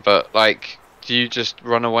scoring, but like, do you just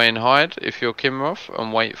run away and hide if you're Kinroth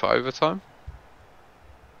and wait for overtime?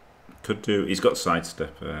 Could do. He's got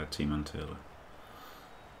sidestep, T-Man Taylor.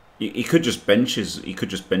 He could just bench his. He could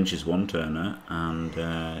just bench his 1-turner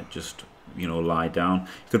and just, you know, lie down.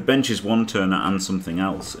 He could bench his 1-turner and something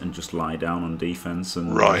else and just lie down on defense.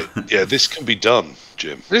 And right, yeah, this can be done,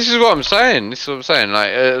 Jim. This is what I'm saying. This is what I'm saying.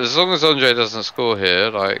 Like, as long as Andriy doesn't score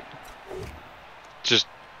here, like, just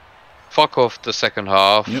fuck off the second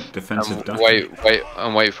half. Yep, defensive.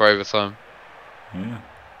 And wait for overtime. Yeah,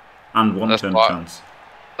 and 1-turn chance.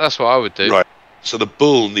 That's what I would do. Right. So the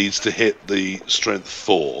bull needs to hit the strength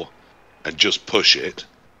 4 and just push it,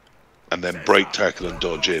 and then break, tackle, and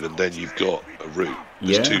dodge in, and then you've got a route.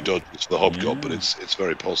 There's 2 dodges for the hobgob, but it's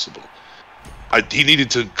very possible. He needed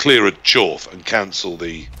to clear a chorf and cancel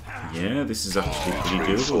the. Yeah, this is actually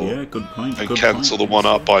pretty doable. Yeah, good point. And cancel the one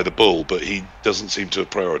up by the bull, but he doesn't seem to have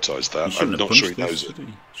prioritised that. I'm not sure he knows it. He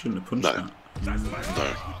shouldn't have punched that. No.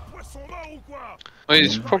 Well,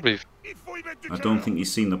 he's probably. I don't think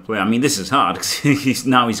he's seen the play. I mean, this is hard because he's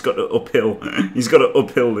got to uphill. He's got to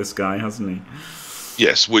uphill this guy, hasn't he?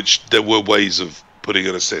 Yes, which there were ways of putting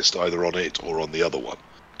an assist either on it or on the other one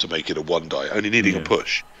to make it a 1-die, only needing a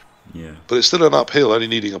push. Yeah. But it's still an uphill, only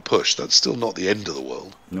needing a push. That's still not the end of the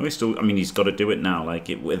world. No, he's still. I mean, he's got to do it now. Like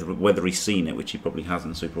whether he's seen it, which he probably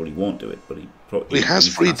hasn't, so he probably won't do it. But he has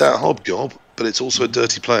freed that hobgob. But it's also a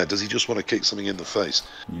dirty player. Does he just want to kick something in the face?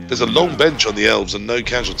 Yeah. There's a long bench on the elves and no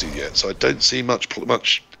casualty yet, so I don't see much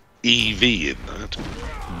EV in that.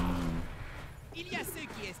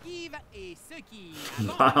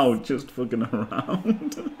 Wow, just fucking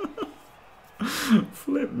around.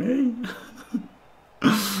 Flip me.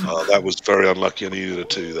 Oh, that was very unlucky. I needed a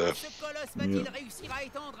 2 there. Yeah.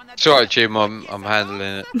 It's alright, Jim. I'm handling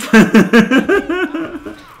it.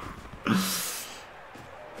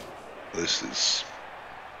 This is.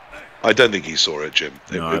 I don't think he saw it, Jim.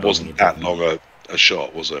 No, it wasn't that long a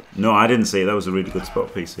shot, was it? No, I didn't see it. That was a really good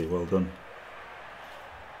spot, PC. Well done.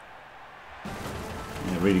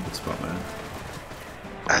 Yeah, really good spot there.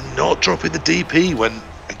 And not dropping the DP when,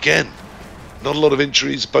 again, not a lot of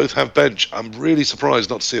injuries. Both have bench. I'm really surprised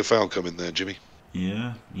not to see a foul come in there, Jimmy.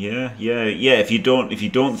 Yeah. If you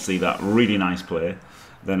don't see that really nice play,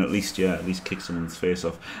 then at least kick someone's face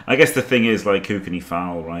off. I guess the thing is, like, who can he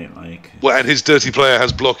foul, right? Like, well, and his dirty player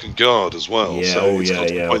has block and guard as well. Yeah, so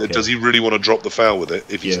does he really want to drop the foul with it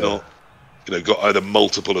if he's not, got either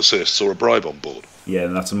multiple assists or a bribe on board? Yeah,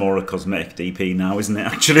 and that's a more a cosmetic DP now, isn't it?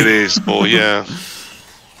 Actually, it is more. Yeah,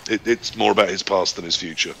 it's more about his past than his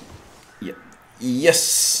future. Yeah.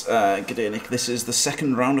 Yes, Gdanik, this is the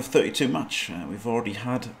second round of 32 match. We've already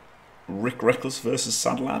had Rick Reckless versus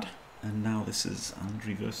Sad Lad. And now this is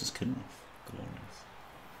Andriy versus Kinroth. Glorious.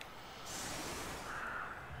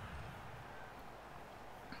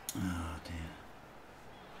 Oh dear.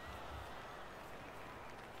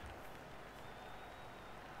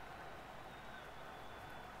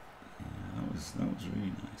 Yeah, that was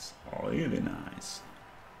really nice. Really nice.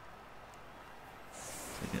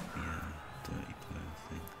 Forget the dirty player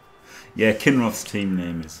thing. Yeah, Kinroth's team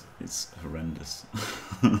name is horrendous.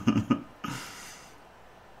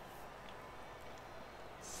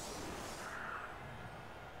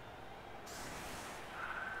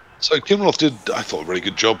 So Kinroth did, I thought, a really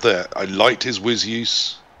good job there. I liked his whiz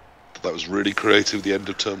use. That was really creative, the end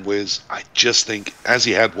of turn whiz. I just think, as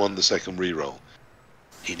he had won the second reroll,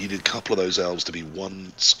 he needed a couple of those elves to be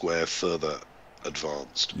 1 square further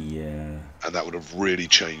advanced. Yeah. And that would have really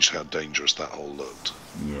changed how dangerous that hole looked.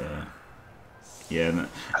 Yeah. Yeah,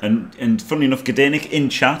 and funny enough, Gdanik in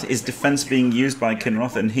chat is defense being used by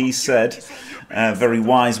Kinroth, and he said very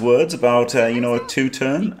wise words about a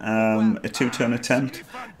 2-turn, a 2-turn attempt,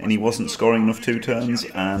 and he wasn't scoring enough 2-turns,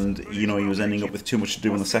 and he was ending up with too much to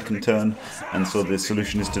do on the second turn, and so the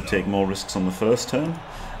solution is to take more risks on the first turn.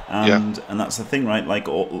 And that's the thing, right? Like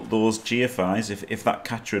all those GFIs, if that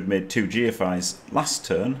catcher had made 2 GFIs last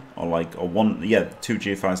turn, or 2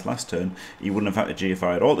 GFIs last turn, he wouldn't have had to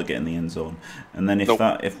GFI at all to get in the end zone. And then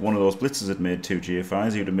if one of those blitzers had made 2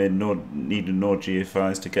 GFIs, he would have needed no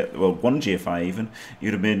GFIs to get 1 GFI even.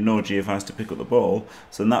 You'd have made no GFIs to pick up the ball.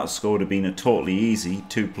 So then that score would have been a totally easy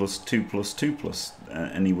 2+2+2+,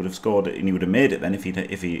 and he would have scored it, and he would have made it then if he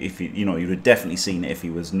you would have definitely seen it if he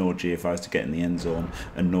was no GFIs to get in the end zone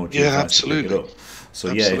and no GFIs to pick it up. So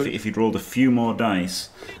Absolutely. yeah, if he'd rolled a few more dice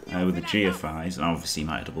with the GFIs, and obviously he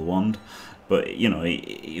might have double wand, but you know,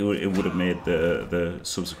 it would have made the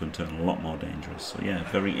subsequent turn a lot more dangerous. So yeah,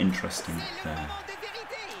 very interesting there.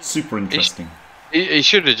 Super interesting. He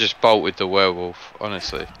should have just bolted the werewolf,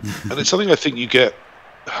 honestly. And it's something I think you get.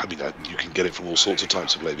 I mean, you can get it from all sorts of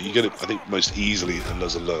types of play, but you get it, I think, most easily and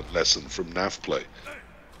as a learned lesson from NAV play,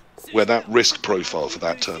 where that risk profile for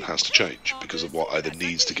that turn has to change because of what either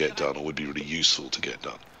needs to get done or would be really useful to get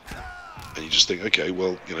done. And you just think, okay,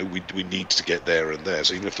 well, you know, we need to get there and there.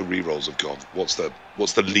 So even if the rerolls have gone, what's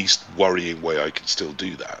the least worrying way I can still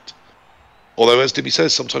do that? Although, as Dimmy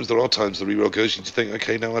says, sometimes there are times the reroll goes, you think,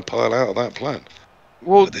 okay, now I pile out of that plan.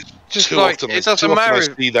 Well, just too like often, it doesn't matter. I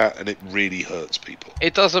see that, and it really hurts people.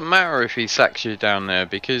 It doesn't matter if he sacks you down there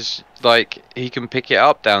because, like, he can pick it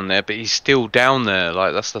up down there, but he's still down there.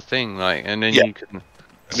 Like that's the thing. Like, and then you can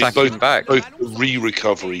sack him back. Both the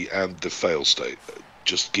re-recovery and the fail state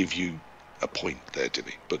just give you a point there,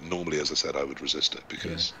 Dimmy. But normally, as I said, I would resist it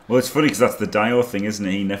because. Well, it's funny because that's the Dio thing, isn't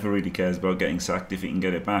it? He never really cares about getting sacked if he can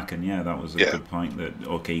get it back, and yeah, that was a good point. That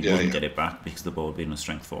okay, he wouldn't get it back because the ball had been a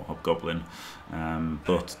strength 4 hobgoblin,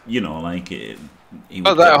 but you know, like he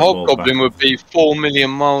but that hobgoblin would be 4 million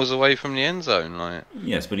miles away from the end zone, like.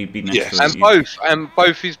 Yes, but he'd be next to and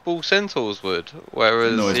both his bull centaurs would.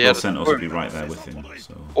 Whereas no, his bull centaurs would be right there with him.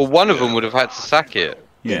 So. Or one of them would have had to sack it.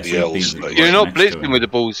 Yeah, the elves, you're not blitzing with the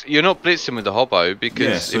balls. You're not blitzing with the hobbo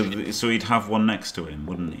because so he'd have one next to him,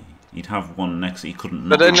 wouldn't he? He'd have one next. He couldn't.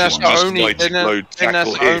 But then that's only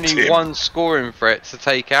only one scoring threat to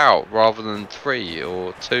take out rather than 3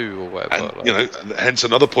 or 2 or whatever. And, you know, hence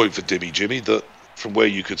another point for Jimmy, that from where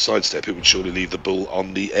you could sidestep, it would surely leave the bull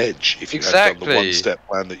on the edge if you had done the one-step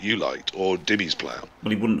plan that you liked, or Dimmy's plan.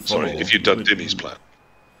 Well, he wouldn't follow. Sorry, if you'd done Dimmy's plan.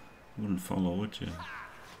 He wouldn't follow, would you?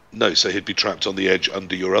 No, so he'd be trapped on the edge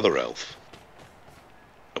under your other elf.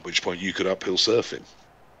 At which point you could uphill surf him.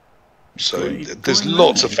 So there's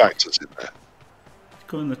lots of factors in there. He'd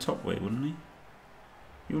go in the top way, wouldn't he?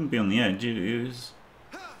 He wouldn't be on the edge.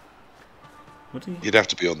 Would he? He'd have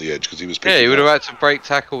to be on the edge because he was. Yeah, he would have had to break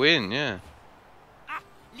tackle in. Yeah.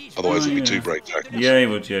 Otherwise, it'd be 2 break tackles. Yeah, he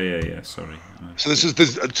would. Yeah. Sorry. So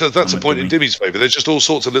so that's a point in Dimmy's favour. There's just all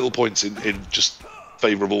sorts of little points in just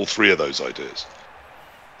favour of all 3 of those ideas.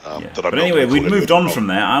 But anyway, we'd moved on from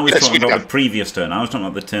there. I was talking about the previous turn. I was talking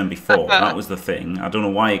about the turn before. That was the thing. I don't know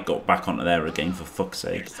why it got back onto there again, for fuck's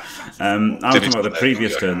sake. I was talking about the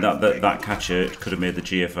previous turn. That catcher could have made the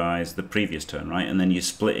GFIs the previous turn, right? And then you're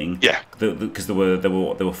splitting. Yeah. Because there were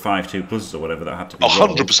 5-2 pluses or whatever that had to be.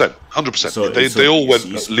 100%. 100%. They all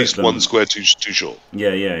went at least one square too short. Yeah.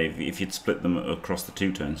 If you'd split them across the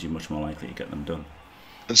 2 turns, you're much more likely to get them done.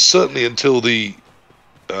 And certainly until the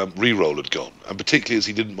reroll had gone, and particularly as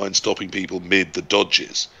he didn't mind stopping people mid the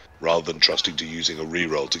dodges rather than trusting to using a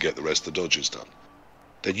reroll to get the rest of the dodges done,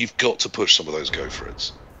 then you've got to push some of those go for it.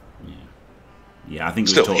 Yeah, I think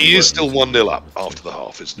he is still 1-0 up after the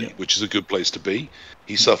half, isn't he? Which is a good place to be.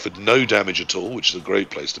 He suffered no damage at all, which is a great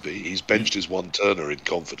place to be. He's benched his 1-turner in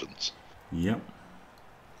confidence. Yep.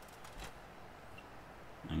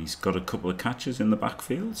 And he's got a couple of catches in the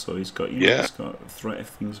backfield, so he's got he's got a threat if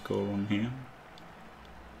things go wrong here.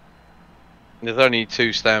 There's only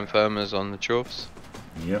 2 stand firmers on the Dwarfs.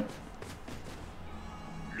 Yep.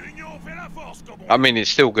 I mean,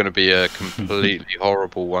 it's still going to be a completely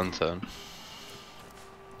horrible 1-turn.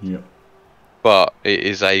 Yep. But it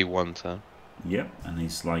is a 1-turn. Yep, and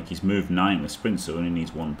he's moved 9 with sprint, so he only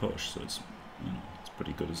needs 1 push, so it's it's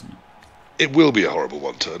pretty good, isn't it? It will be a horrible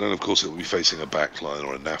 1-turn, and of course it will be facing a backline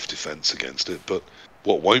or a NAF defence against it, but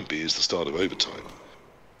what won't be is the start of overtime.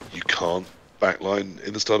 You can't backline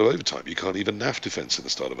in the start of overtime. You can't even NAF defence in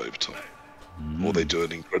the start of overtime. Or they do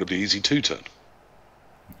an incredibly easy 2-turn.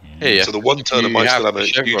 Yeah. So the 1-turner might still have a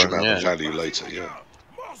huge amount of value later,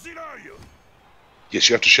 Yes,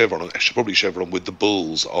 you have to chevron, probably chevron with the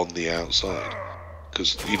bulls on the outside.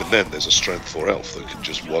 Because even then there's a strength 4 elf that can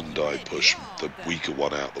just 1-die push the weaker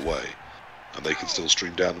one out the way. And they can still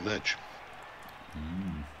stream down an edge.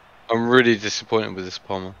 I'm really disappointed with this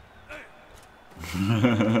pommel.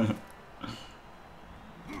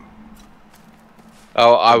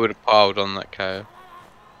 Oh, I would have piled on that KO.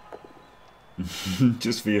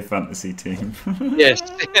 Just for your fantasy team. Yes,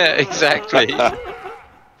 yeah, exactly.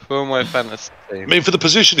 For my fantasy team. I mean, for the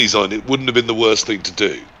position he's on, it wouldn't have been the worst thing to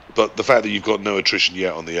do. But the fact that you've got no attrition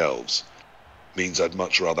yet on the elves means I'd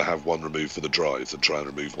much rather have 1 removed for the drive than try and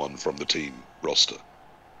remove 1 from the team roster.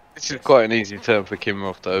 This is quite an easy turn for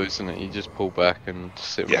Kinroth, though, isn't it? You just pull back and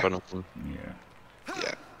sit in front of them. Yeah.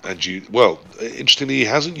 And interestingly, he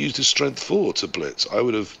hasn't used his strength 4 to blitz. I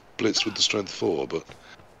would have blitzed with the strength 4, but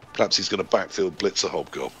Perhaps he's going to backfield blitz a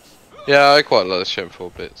hobgob. Yeah, I quite like the strength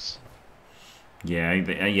 4 blitz. Yeah,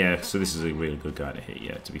 yeah. So this is a really good guy to hit.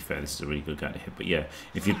 Yeah, to be fair, this is a really good guy to hit. But yeah,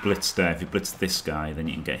 if you blitz there, if you blitz this guy, then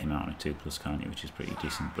you can get him out in a 2+, can't you? Which is pretty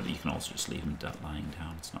decent. But you can also just leave him lying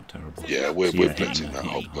down. It's not terrible. Yeah, we're blitzing that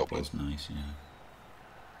hobgob. Nice, yeah.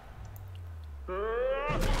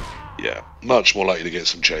 Yeah, much more likely to get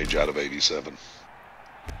some change out of 87.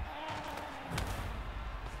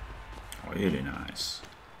 Really nice.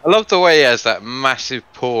 I love the way he has that massive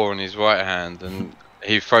paw on his right hand and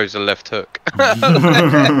he throws a left hook.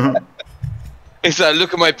 He's like,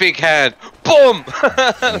 look at my big hand. Boom!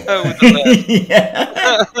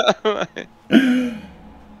 Yeah.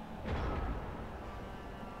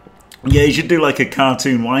 Yeah, he should do like a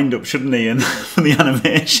cartoon wind-up, shouldn't he? And for the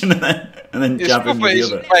animation, and then jab him with the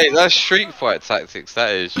other. Mate, that's Street Fight tactics. That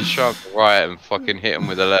is, you shove the right and fucking hit him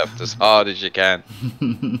with the left as hard as you can,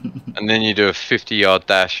 and then you do a 50-yard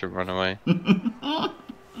dash and run away.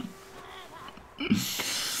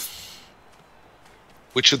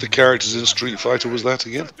 Which of the characters in Street Fighter was that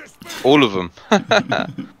again? All of them.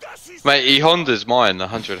 Mate, E Honda's mine, the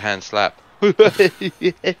 100-hand slap.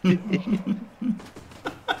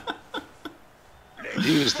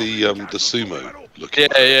 He was the sumo looking.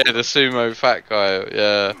 Yeah, the sumo fat guy.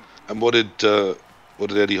 Yeah. And what did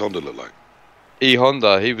Eddie Honda look like? E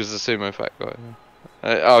Honda, he was the sumo fat guy.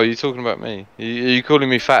 Oh, you talking about me? Are you calling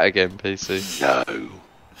me fat again, PC? No.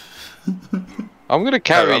 I'm gonna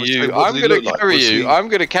carry you. I'm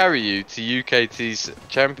gonna carry you to UKT's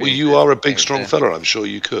champion. Well, you are a big, strong fella. I'm sure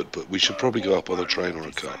you could, but we should probably go up on a train or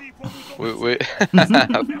a car.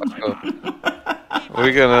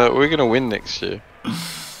 We're gonna win next year.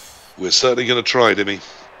 We're certainly gonna try, Dimmy.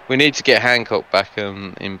 We need to get Hancock back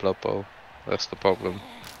in Blood Bowl. That's the problem.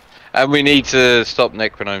 And we need to stop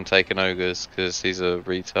Necronome taking ogres because he's a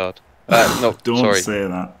retard. No, Don't say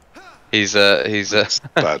that. He's a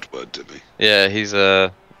bad word, Dimmy. Yeah, he's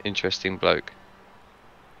a interesting bloke.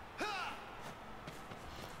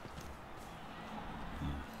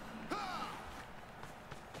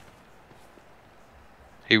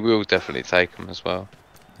 He will definitely take him as well.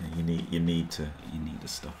 Yeah, you need to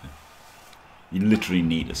stop him. You literally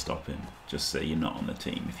need to stop him. Just say you're not on the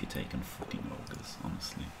team if you're taking fucking ogres.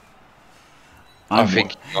 Honestly. I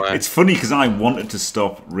think it's funny because I wanted to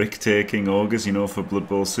stop Rick taking ogres, you know, for Blood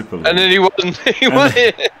Bowl Super League. And then he won. He won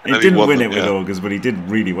it. He didn't win it with ogres, but he did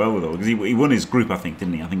really well with ogres. He won his group, I think,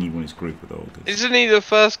 didn't he? I think he won his group with ogres. Isn't he the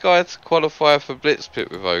first guy to qualify for Blitz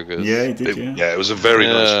Pit with ogres? Yeah, he did. Yeah, it was a very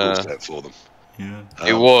nice rule set for them. Yeah,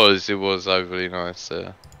 it was overly nice.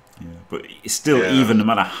 Yeah, but still, even no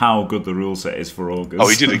matter how good the rule set is for ogres. Oh,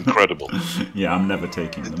 he did incredible. Yeah, I'm never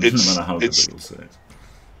taking them, no matter how good the rule set is.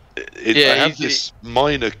 I have this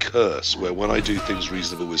minor curse where when I do things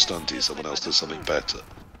reasonable with stunties, someone else does something better.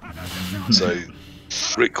 So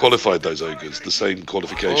Rick qualified those ogres, the same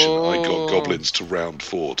qualification I got goblins to round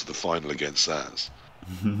 4 to the final against Saz.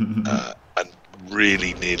 And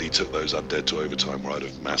really nearly took those undead to overtime where I'd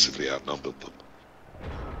have massively outnumbered them.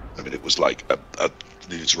 I mean, it was like I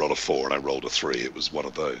needed to roll a 4 and I rolled a 3. It was one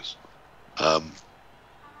of those.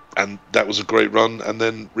 And that was a great run, and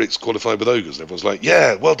then Rick's qualified with ogres, and everyone's like,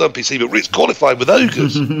 yeah, well done, PC, but Rick's qualified with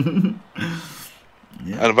ogres! And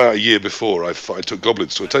about a year before, I took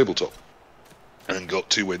goblins to a tabletop, and got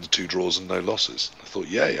 2 wins, 2 draws, and no losses. I thought,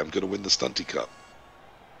 yay, I'm going to win the Stunty Cup.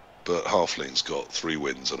 But Halflings got 3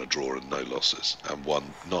 wins and a draw and no losses, and won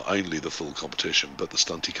not only the full competition, but the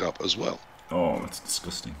Stunty Cup as well. Oh, that's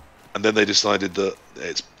disgusting. And then they decided that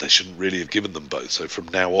they shouldn't really have given them both, so from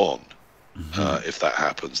now on, if that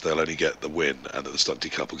happens, they'll only get the win, and that the Stunty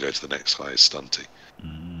Cup will go to the next highest Stunty.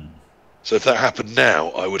 So if that happened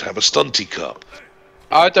now, I would have a Stunty Cup.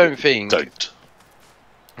 I don't think.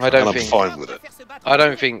 I'm fine with it. I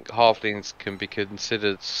don't think Halflings can be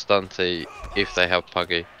considered Stunty if they have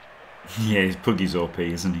Puggy. Yeah, Puggy's OP,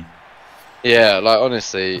 isn't he? Yeah, like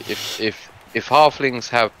honestly, if Halflings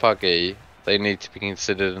have Puggy, they need to be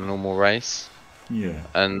considered a normal race. Yeah.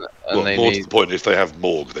 And well, they more need... to the point, if they have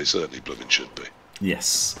Morg, they certainly blooming should be.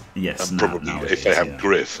 Yes. And probably if they have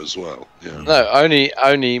Griff as well. Yeah. No,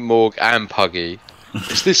 only Morg and Puggy.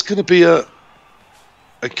 Is this going to be a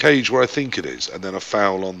cage where I think it is, and then a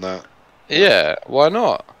foul on that? Yeah, why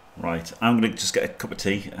not? Right, I'm going to just get a cup of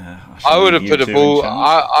tea. I would have put the ball.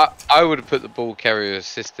 I would have put the ball carrier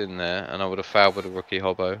assist in there, and I would have fouled with a rookie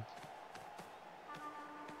hobbo.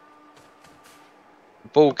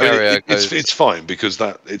 Ball carrier it's fine because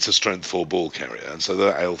it's a strength 4 ball carrier, and so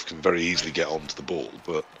that elf can very easily get onto the ball.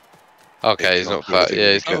 But okay, he's not fouling.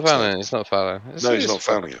 Yeah, he's not fouling. It's not fouling. No, he's not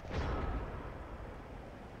fouling it.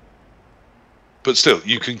 But still,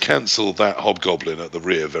 you can cancel that hobgoblin at the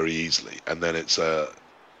rear very easily, and then it's a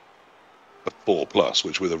 4+,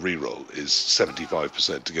 which with a reroll is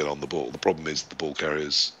 75% to get on the ball. The problem is the ball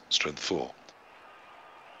carrier's strength 4.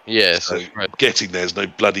 Yeah, so right. getting there's no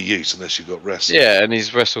bloody use unless you've got wrestle. Yeah, and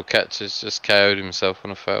his wrestle catches just KO'd himself on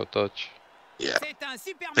a failed dodge. Yeah.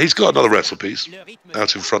 He's got another wrestle piece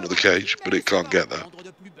out in front of the cage, but it can't get that.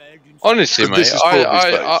 Honestly, mate, this is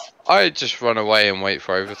probably I'd just run away and wait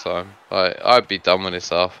for overtime. Like, I'd be done with this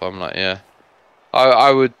half. I'm like, yeah.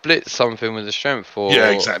 I would blitz something with the strength 4.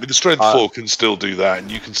 Yeah, exactly. The strength 4 can still do that,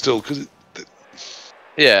 and you can still...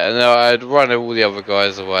 Yeah, and then I'd run all the other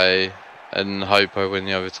guys away and hope I win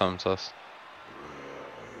the overtime toss.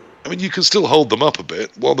 I mean, you can still hold them up a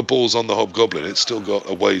bit. While the ball's on the hobgoblin, it's still got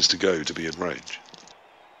a ways to go to be in range.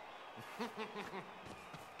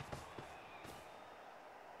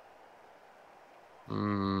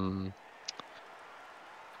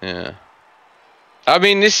 Yeah. I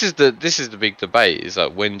mean, this is the big debate. Is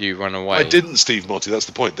like, when do you run away? I didn't, Steve Motti. That's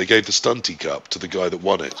the point. They gave the Stunty Cup to the guy that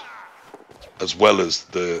won it, as well as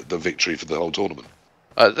the victory for the whole tournament.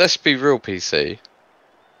 Let's be real, PC.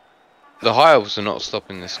 The High Elves are not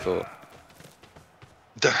stopping this score.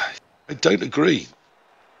 I don't agree.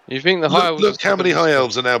 You think the High Elves? Look how many High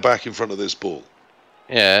Elves are now back in front of this ball.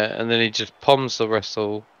 Yeah, and then he just palms the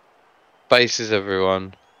wrestle, bases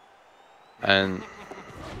everyone, and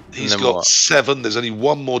he's got 7. There's only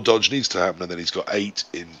one more dodge needs to happen, and then he's got 8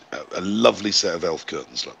 in a lovely set of elf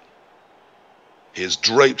curtains. Look. He has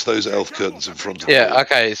draped those elf curtains in front of him. Yeah,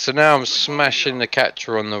 okay, so now I'm smashing the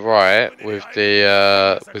catcher on the right with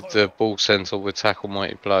the ball centaur with tackle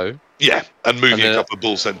mighty blow. Yeah, and moving a couple of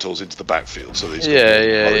bull centaurs into the backfield so that he's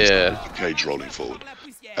got the cage rolling forward.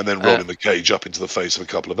 And then rolling the cage up into the face of a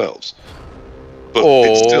couple of elves. But or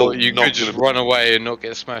it's still you could just run away and not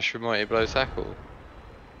get smashed with mighty blow tackle.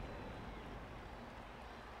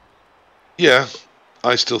 Yeah,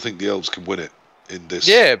 I still think the elves can win it. In this.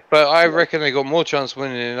 Yeah, but I reckon they got more chance of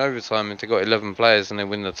winning in overtime if they got 11 players and they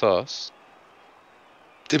win the toss.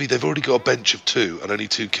 Dimmy, they've already got a bench of 2 and only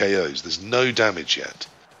 2 KOs. There's no damage yet.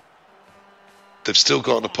 They've still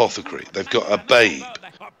got an apothecary. They've got a babe.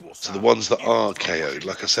 So the ones that are KO'd,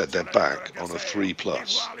 like I said, they're back on a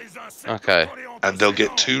 3+. Okay. And they'll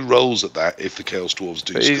get 2 rolls at that if the Chaos Dwarves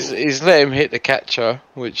do score. He's let him hit the catcher,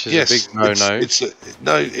 which is a big no-no.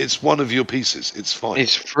 It's one of your pieces. It's fine.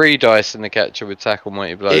 It's 3 dice in the catcher with tackle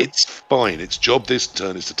mighty blow. It's fine. Its job this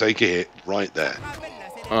turn is to take a hit right there.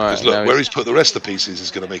 Alright, look, where he's put the rest of the pieces is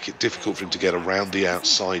going to make it difficult for him to get around the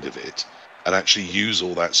outside of it and actually use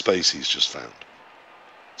all that space he's just found.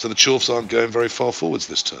 So the Chorfs aren't going very far forwards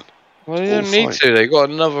this turn. Well, you don't need to. They've got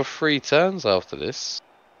another 3 turns after this.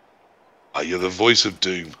 You're the voice of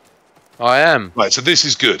doom. I am. Right, so this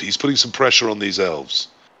is good. He's putting some pressure on these elves.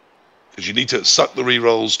 Because you need to suck the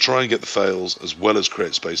rerolls, try and get the fails, as well as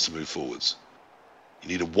create space to move forwards. You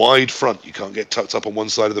need a wide front. You can't get tucked up on one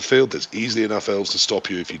side of the field. There's easily enough elves to stop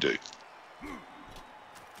you if you do.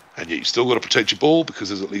 And yet you still got to protect your ball because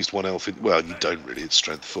there's at least one elf in... Well, you don't really. It's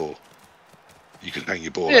strength 4. You can hang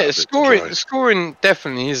your ball out. Yeah, scoring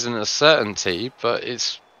definitely isn't a certainty, but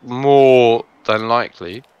it's more than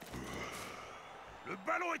likely.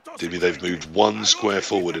 Dimmy, they've moved 1 square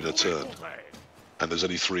forward in a turn. And there's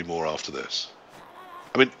only 3 more after this.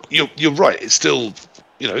 I mean, you're right. It's still...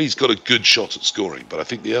 You know, he's got a good shot at scoring, but I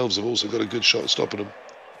think the elves have also got a good shot at stopping him.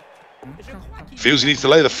 Feels he needs to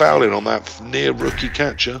lay the foul in on that near rookie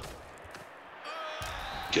catcher.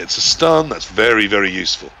 Gets a stun. That's very, very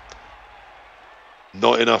useful.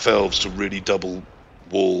 Not enough elves to really double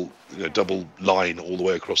wall, double line all the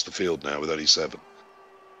way across the field now with only 7.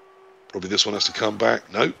 Probably this one has to come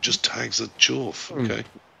back. No, just tags a Chorf. Okay.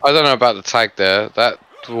 I don't know about the tag there. That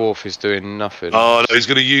Dwarf is doing nothing. Oh no, he's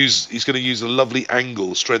going to use a lovely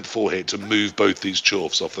angle strength 4 hit to move both these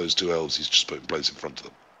Chorfs off those 2 elves he's just put in place in front of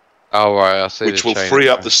them. Oh right, I see. Which will free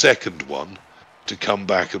up the second one to come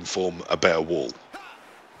back and form a better wall.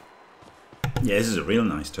 Yeah, this is a real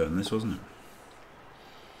nice turn, this, wasn't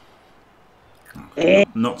it?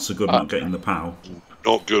 Not so good not getting the POW.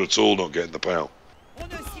 Not good at all not getting the POW.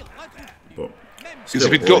 But because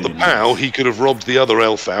if he'd got the POW, he could have robbed the other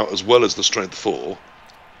elf out as well as the strength 4.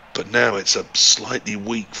 But now it's a slightly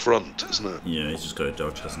weak front, isn't it? Yeah, he's just got a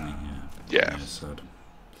dodge, hasn't he? Yeah. Sad.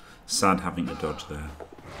 Sad having a dodge there.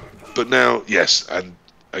 But now, yes, and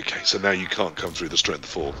okay, so now you can't come through the strength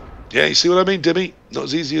 4. Yeah, you see what I mean, Dimmy? Not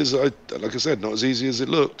as easy as like I said, not as easy as it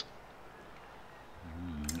looked.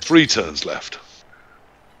 3 turns left.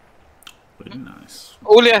 Really nice.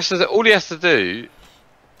 All he has to do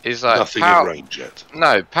is like nothing in range yet.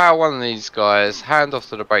 No, power one of these guys, hand off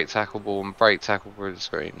to the break tackle ball and break tackle through the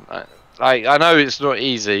screen. Like, I know it's not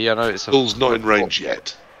easy. I know it's a Bull's not in range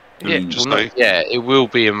yet. Yeah, just well, yeah, it will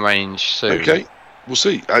be in range soon. Okay, we'll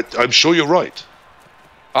see. I'm sure you're right.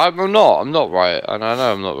 I'm not. I'm not right, and I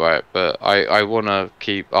know I'm not right, but I want to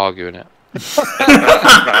keep arguing it.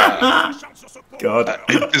 God.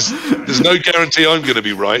 There's no guarantee I'm going to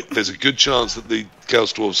be right. There's a good chance that the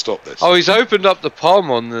Chaos Dwarves stop this. Oh, he's opened up the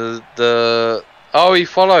palm on the. Oh, he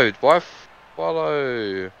followed. Why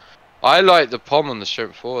follow? I like the palm on the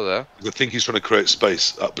strength 4 there. I think he's trying to create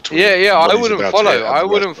space up between. Yeah. I wouldn't follow. I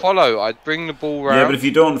wouldn't follow. I'd bring the ball round. Yeah, but if you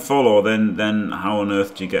don't follow, then how on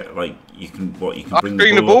earth do you get you can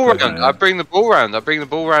bring the ball round. I bring the ball round. I bring the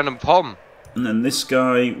ball round and palm. And then this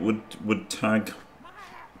guy would tag.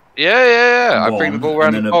 Yeah. I bring the ball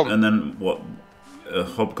round and palm. And then what? A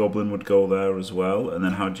hobgoblin would go there as well. And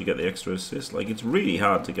then how do you get the extra assist? Like, it's really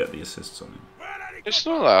hard to get the assists on him. It's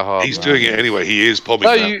not that hard. He's doing it anyway. He is pomming.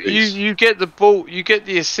 No, you get the ball. You get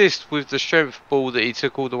the assist with the strength ball that he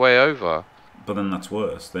took all the way over. But then that's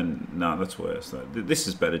worse. That's worse. This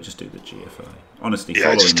is better. Just do the GFI. Honestly,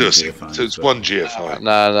 yeah, just do GFI. So it's one GFI.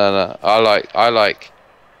 No. I like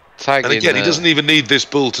tagging. And again, he doesn't even need this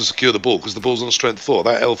bull to secure the ball because the ball's on strength 4.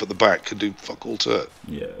 That elf at the back can do fuck all to it.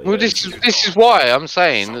 Yeah. Well, this is why I'm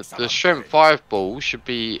saying that the strength 5 ball should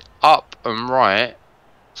be up and right.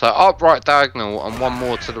 So up, right, diagonal, and one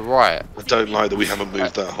more to the right. I don't like that we haven't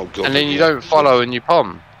moved that hobgoblin. And then you don't follow and you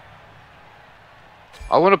palm.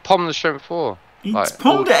 I want to palm the strength 4. He's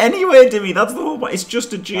palmed it anyway, Dimmy. That's the whole point. It's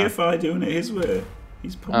just a GFI doing it his way.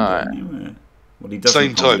 He's palmed it anyway. Well, he doesn't.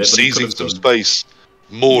 Same time, seizing some space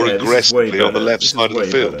more aggressively on the left side of the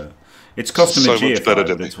field. Better. It's cost him so a GFI, much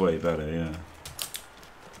better, but it's way better, yeah.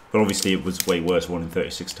 But obviously it was way worse 1 in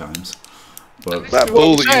 36 times. But that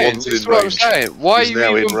ball that you wanted in range Why are is you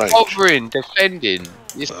now even in range. bothering defending?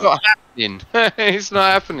 It's not happening. It's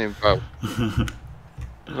not happening, bro.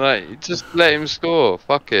 Like, just let him score.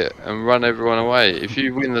 Fuck it, and run everyone away. If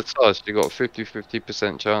you win the toss, you got a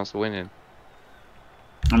 50% chance of winning.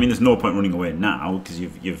 I mean, there's no point running away now because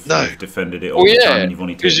you've defended it all the time and you've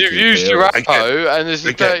only taken because you've used your Appo and there's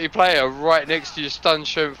a dirty player right next to your stun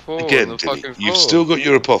strength 4 again, on the fucking floor. You've still got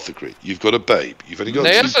your apothecary. You've got a babe. You've only got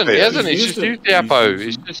he hasn't. He's just used the Appo.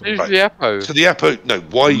 He's just used the Appo. So the Appo. No,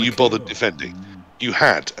 why are you bothered defending? You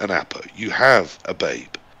had an Appo. You have a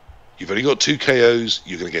babe. You've only got 2 KOs.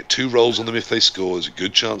 You're going to get 2 rolls on them if they score. There's a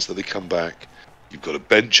good chance that they come back. You've got a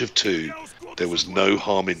bench of 2. There was no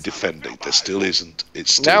harm in defending. There still isn't.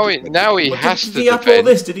 It's still now he has to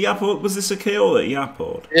defend. Did he appo? Was this a KO that he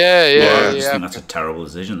appoed? Yeah. I just think that's a terrible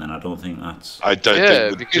decision. Then I don't think that's. I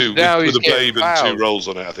don't think with a babe and 2 rolls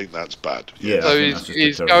on it, I think that's bad. Yeah. So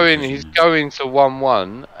he's going to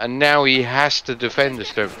 1-1, and now he has to defend the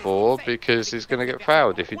strength 4 because he's going to get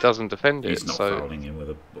fouled if he doesn't defend it. He's not fouling him with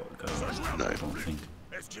a. No, I don't think.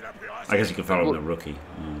 I guess he could foul with a rookie.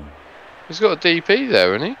 He's got a DP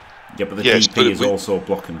there, hasn't he? Yeah, but the DP is also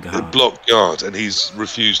blocking guard. Block guard, and he's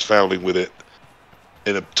refused fouling with it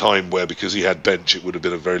in a time where, because he had bench, it would have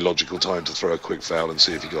been a very logical time to throw a quick foul and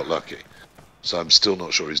see if he got lucky. So I'm still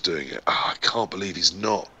not sure he's doing it. I can't believe he's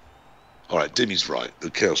not. Alright, Dimmy's right. The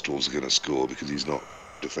Chaos Dwarves are going to score because he's not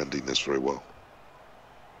defending this very well.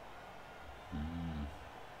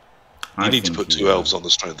 You need to put 2 elves on the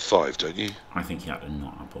strength 5, don't you? I think he had to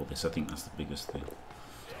not apple this. I think that's the biggest thing.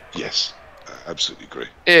 Yes. Absolutely agree.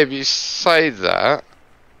 Yeah, if you say that,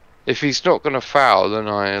 if he's not going to foul, then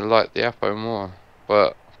I like the Appo more.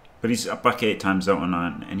 But he's back 8 times out of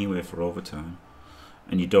 9 anyway for overtime,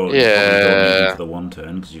 and you don't need him for the 1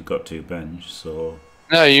 turn because you've got 2 bench. So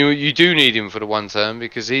no, you do need him for the 1 turn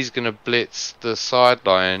because he's going to blitz the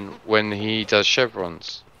sideline when he does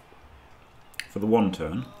chevrons. For the 1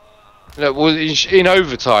 turn. No, well, in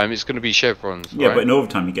overtime it's going to be chevrons. Yeah, right? but in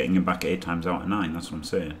overtime you're getting him back 8 times out of 9. That's what I'm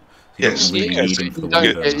saying. Yes, but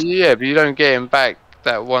you don't get him back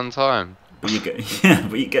that 1 time. But you get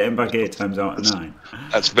him back 8 times out of 9.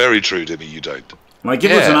 That's very true, Dimmy. You don't. Like,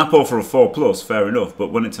 if it's an apple for a 4+, fair enough. But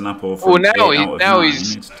when it's an apple for an 8 out of 9,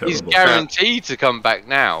 he's guaranteed to come back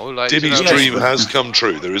now. Like, Dimmy's dream has come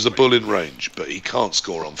true. There is a bull in range, but he can't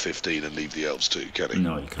score on 15 and leave the elves too, can he?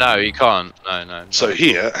 No, he can't. No, he can't. No. So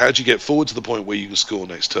here, how do you get forward to the point where you can score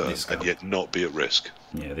next turn and yet not be at risk?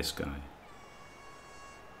 Yeah, this guy.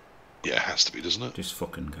 Yeah, it has to be, doesn't it? This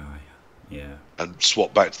fucking guy. Yeah. And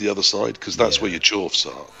swap back to the other side, because that's where your chorfs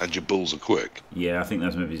are, and your bulls are quick. Yeah, I think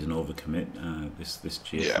that's maybe an overcommit. This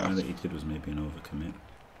GFI that he did was maybe an overcommit.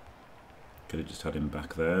 Could have just had him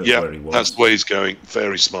back there. Yeah, where he was. that's the way he's going.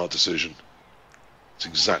 Very smart decision. It's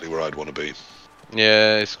exactly where I'd want to be.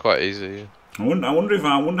 Yeah, it's quite easy. I wonder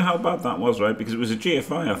how bad that was, right? Because it was a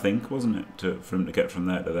GFI, I think, wasn't it, for him to get from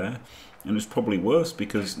there to there. And it's probably worse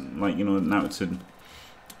because, like, you know, now it's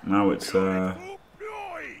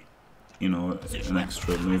you know, an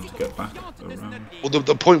extra move to get back around. Well,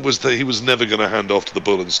 the point was that he was never going to hand off to the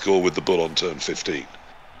bull and score with the bull on turn 15.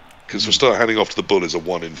 Because for start, handing off to the bull is a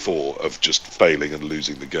 1 in 4 of just failing and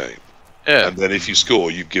losing the game. Yeah. And then if you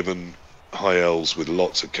score, you've given high elves with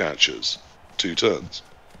lots of catchers 2 turns,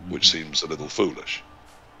 which seems a little foolish.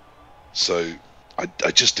 So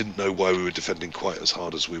I just didn't know why we were defending quite as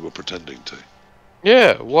hard as we were pretending to.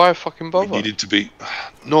 Yeah, why fucking bother? We needed to be,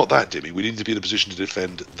 not that Dimmy, we needed to be in a position to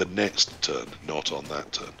defend the next turn, not on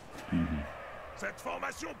that turn.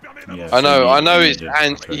 Yeah, I know so it's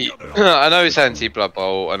anti. I know it's anti Blood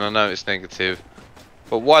Bowl, and I know it's negative.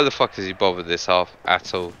 But why the fuck has he bothered this half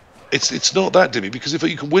at all? It's not that, Dimmy, because if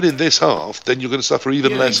you can win in this half, then you're going to suffer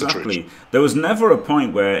even less attrition. There was never a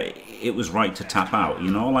point where it was right to tap out, you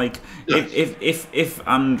know? Like, if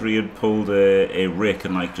Andriy had pulled a Rick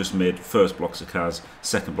and, like, just made first blocks a Kaz,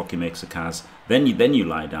 second block he makes a Kaz, then you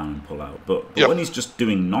lie down and pull out. But when he's just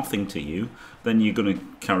doing nothing to you, then you're going to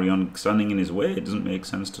carry on standing in his way. It doesn't make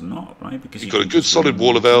sense to not, right? Because you've got a good solid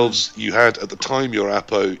wall of elves. You had, at the time, your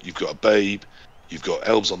Apo, you've got a Babe, you've got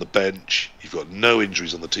elves on the bench, you've got no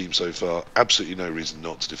injuries on the team so far, absolutely no reason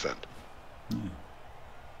not to defend.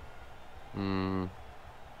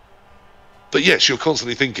 But yes, you're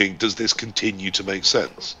constantly thinking, does this continue to make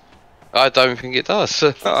sense? I don't think it does.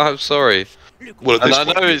 I'm sorry. Well, and I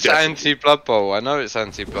know it's anti-Blood Bowl,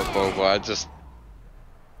 but I just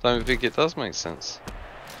don't think it does make sense.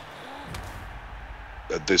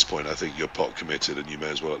 At this point, I think you're pot committed, and you may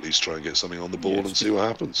as well at least try and get something on the ball and see what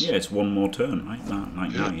happens. Yeah, it's one more turn, right?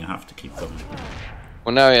 Now you have to keep going.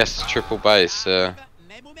 Well, now he has to triple base, and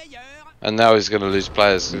now he's going to lose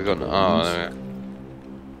players. He's got no.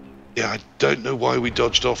 Yeah, I don't know why we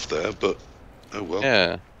dodged off there, but oh well.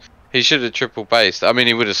 Yeah, he should have triple based. I mean,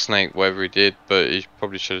 he would have snaked whatever he did, but he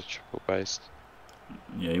probably should have triple based.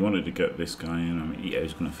 Yeah, he wanted to get this guy in. I mean, yeah,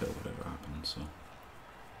 he's going to fail whatever happens. So.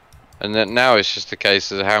 And then now it's just a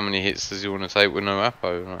case of how many hits does he want to take with no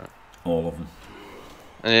Apo, right? All of them.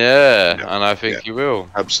 Yeah, and I think he will.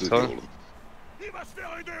 Absolutely all of them.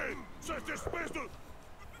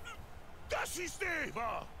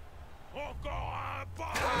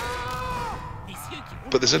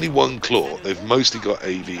 But there's only one claw. They've mostly got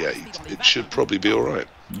AV8. It should probably be alright.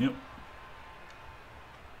 Yep.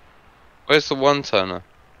 Where's the one turner?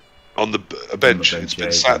 On the bench. It's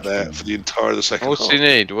been sat there for the entire of the second half.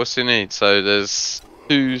 What's he need? So there's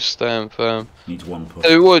 2 stand firm. Needs 1 push.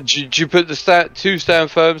 So what, did you put the 2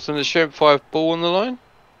 stand firms and the strength 5 ball on the line?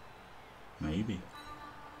 Maybe.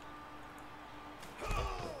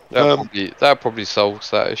 That probably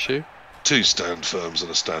solves that issue. 2 stand firms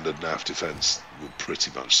and a standard NAF defence would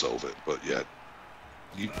pretty much solve it, but yeah,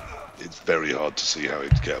 it's very hard to see how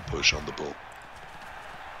he'd get a push on the ball.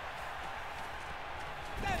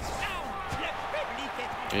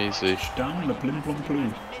 Easy. Down the plim plum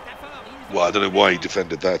plum. Well, I don't know why he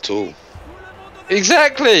defended that at all.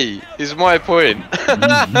 Exactly, is my point. He could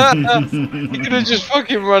have just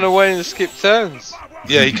fucking run away and skipped turns.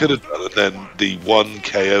 Yeah, he could have done, and then the 1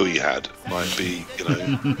 KO he had might be,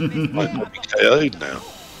 might not be KO'd now.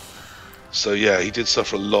 So yeah, he did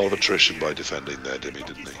suffer a lot of attrition by defending there, Dimmy,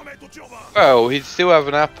 didn't he? Well, he'd still have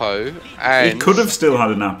an Apo, and he could have still had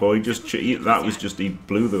an Apo. He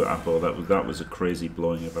blew the Apo. That was a crazy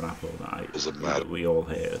blowing of an Apo that we all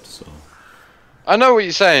hated. So I know what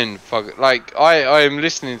you're saying. Fuck, like I am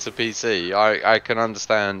listening to PC. I can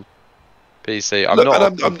understand PC. I'm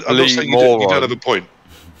not saying you don't have a point,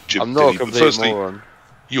 Jim. I'm not a complete moron.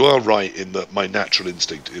 You are right in that my natural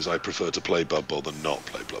instinct is I prefer to play Blood Bowl than not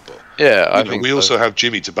play Blood Bowl. Yeah, I think we also have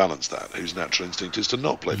Jimmy to balance that, whose natural instinct is to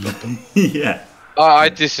not play Blood Bowl. Yeah. I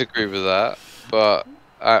disagree with that, but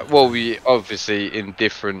well, we obviously in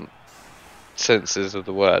different senses of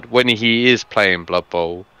the word. When he is playing Blood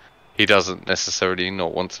Bowl, he doesn't necessarily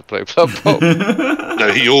not want to play Blood Bowl. No,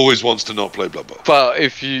 he always wants to not play Blood Bowl. But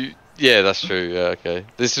if you, yeah, that's true. Yeah, okay.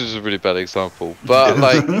 This is a really bad example, but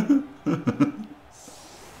like.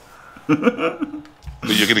 But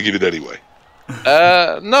you're going to give it anyway.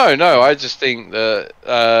 No. I just think that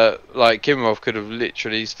like Kinroth could have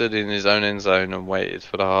literally stood in his own end zone and waited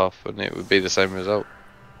for the half, and it would be the same result.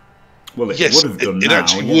 Well, it yes, would have done it now,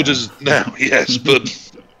 actually would have now. Yes,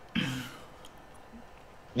 but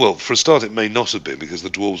well, for a start, it may not have been because the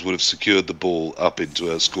Dwarves would have secured the ball up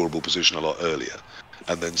into a scoreable position a lot earlier,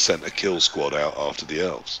 and then sent a kill squad out after the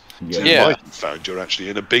elves. Yeah. So you might have found you're actually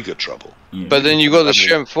in a bigger trouble. Yeah. But then you got the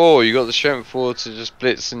strength 4. You got the strength 4 to just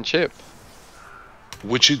blitz and chip.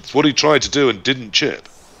 Which is what he tried to do and didn't chip.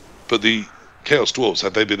 But Chaos Dwarfs,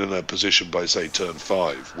 had they been in a position by, say, turn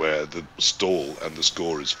 5, where the stall and the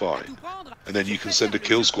score is fine, and then you can send a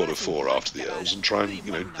kill squad of 4 after the elves and try and,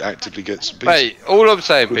 you know, actively get some pieces. Mate, all I'm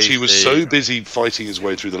saying, Which PC, he was so busy fighting his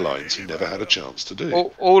way through the lines, he never had a chance to do.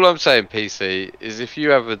 All I'm saying, PC, is if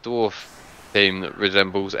you have a dwarf team that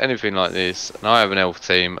resembles anything like this, and I have an elf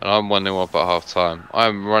team, and I'm 1-0 up at half time,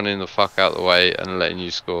 I'm running the fuck out of the way and letting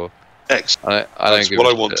you score. Excellent. I don't That's give what a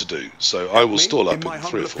I want shit. to do. So I will stall up in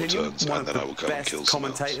 3 or 4 turns, and then I will come and kill some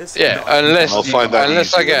elves. Yeah, unless I'll find that unless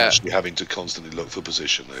easier I get than actually having to constantly look for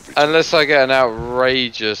position every time. unless I get an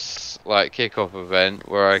outrageous like kickoff event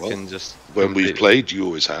where I can just. When we've played, you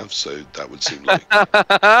always have, so that would seem like.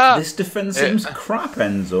 This defense seems crap,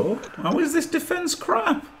 Enzo. How is this defense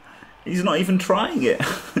crap? He's not even trying it.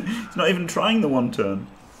 He's not even trying the 1 turn.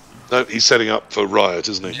 No, he's setting up for Riot,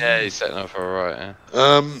 isn't he? Yeah, he's setting up for a Riot.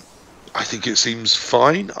 Yeah. I think it seems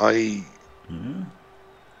fine.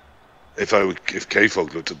 If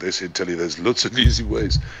K-Fog looked at this, he'd tell you there's lots of easy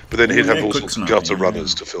ways, but then he'd have all sorts of gutter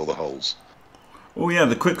runners to fill the holes. Oh yeah,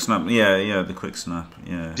 the quick snap. Yeah, the quick snap.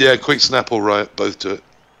 Yeah. Yeah, quick snap or Riot, both do it.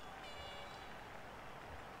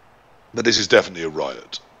 But this is definitely a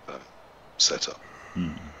Riot setup.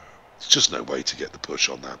 There's just no way to get the push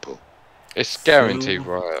on that pull. It's guaranteed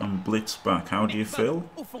Riot. And blitz back. How do you fill?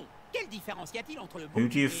 Who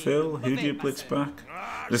do you fill? Who do you blitz back?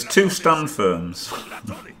 There's 2 stand firms.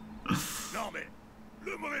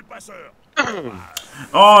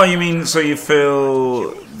 Oh, you mean so you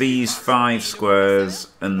fill these 5 squares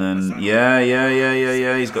and then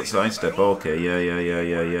yeah. He's got sidestep. Okay, yeah.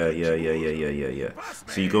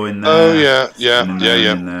 So you go in there. Oh yeah. And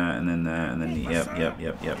then there, and then yep.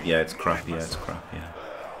 Yeah, it's crap. Yeah, it's crap.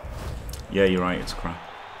 Yeah, you're right. It's crap.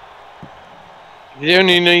 You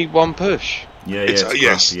only need 1 push. Yeah, it's, it's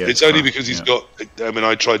yes. crap. It's only because he's got. I mean,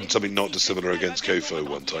 I tried something not dissimilar against Kofo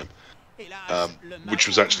one time, which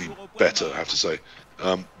was actually better, I have to say.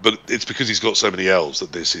 But it's because he's got so many elves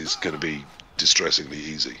that this is going to be distressingly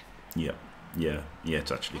easy. Yeah.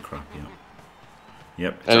 It's actually crap. Yeah.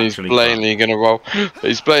 Yep. It's And he's blatantly going to roll.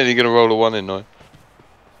 He's blatantly going to roll a 1 in 9.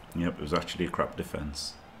 Yep. It was actually a crap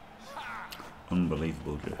defense.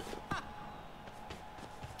 Unbelievable drift.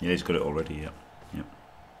 Yeah, he's got it already. Yep.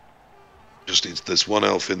 Just needs there's 1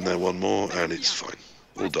 elf in there, 1 more, and it's fine.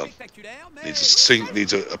 All done.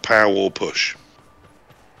 Needs a power war push.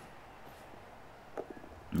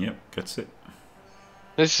 Yep, gets it.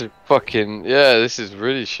 This is fucking this is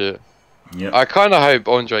really shit. Yep. I kind of hope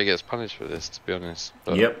Andriy gets punished for this, to be honest.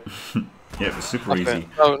 But Yep. It was super easy.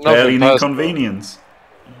 Nothing Barely an personal. inconvenience.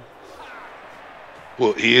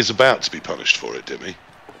 Well, he is about to be punished for it, Dimmy.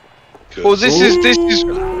 Well, this is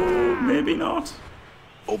Maybe not.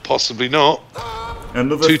 Or possibly not.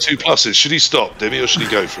 Another 2 pluses. Should he stop, Dimmy, or should he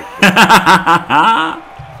go for it?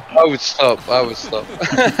 I would stop.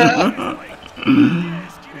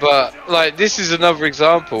 But like, this is another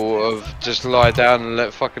example of just lie down and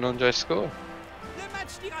let fucking Andriy score.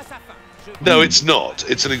 No, it's not.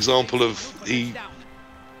 It's an example of he.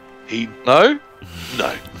 No.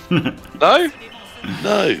 No.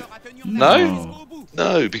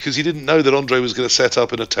 No, because he didn't know that Andriy was going to set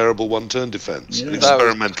up in a terrible 1-turn defense. Yeah. An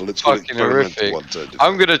experimental. It's called Fucking experimental horrific. 1-turn defense.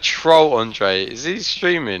 I'm gonna troll Andriy. Is he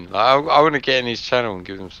streaming? Like, I want to get in his channel and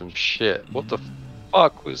give him some shit. What the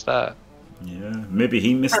fuck was that? Yeah, maybe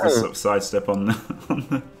he missed the sidestep on the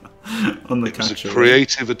It was catch. a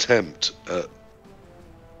creative attempt at.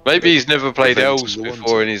 Maybe he's never played Preventing elves the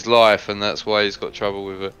before 1-turn. in his life, and that's why he's got trouble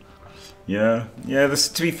with it. Yeah.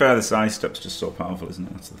 To be fair, the sidestep's just so powerful, isn't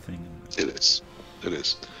it? That's the thing. It is.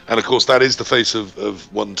 And of course, that is the face of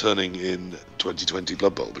 1-turning in 2020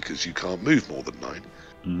 Blood Bowl, because you can't move more than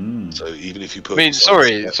 9. So even if you put. I mean,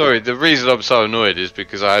 sorry. The reason I'm so annoyed is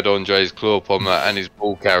because I had Andrey's claw pommer and his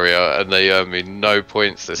ball carrier, and they earned me no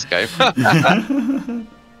points this game.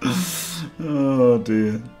 Oh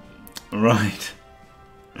dear. Right.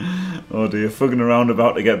 Oh dear, fugging around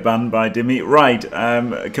about to get banned by Dimmy. Right,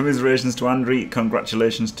 commiserations to Andriy,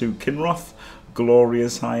 congratulations to Kinroth.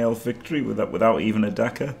 Glorious high elf victory without even a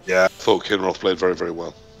Daka. Yeah, I thought Kinroth played very, very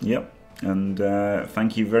well. Yep, and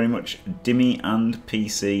thank you very much, Dimmy and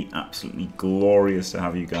PC. Absolutely glorious to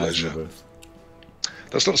have you guys in the booth.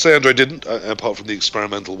 That's not to say Andriy didn't, apart from the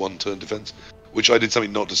experimental 1-turn defense, which I did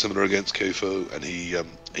something not dissimilar against Kofo, and he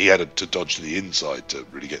had to dodge to the inside to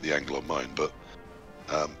really get the angle on mine, but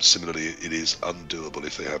similarly it is undoable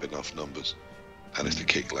if they have enough numbers, and if the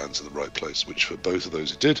kick lands in the right place, which for both of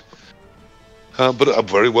those it did. But a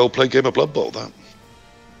very well played game of Blood Bowl, that.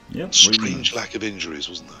 Yep, Strange lack of injuries,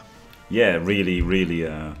 wasn't there? Yeah, really,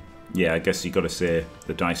 Yeah, I guess you got to say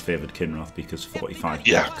the dice favoured Kinroth because 45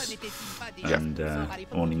 bucks and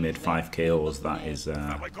only made 5 KOs. That is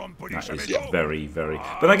very, very.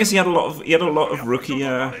 But I guess he had a lot of rookie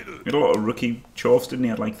chofs, didn't he?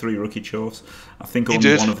 Had like 3 rookie chofs. I think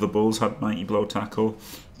only one of the bulls had mighty blow tackle.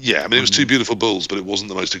 Yeah, I mean it was 2 beautiful bulls, but it wasn't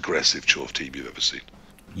the most aggressive chof team you've ever seen.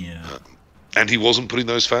 Yeah. And he wasn't putting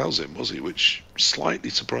those fouls in, was he? Which slightly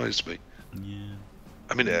surprised me. Yeah.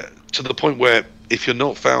 I mean, to the point where if you're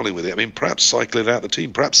not fouling with it, I mean, perhaps cycle it out the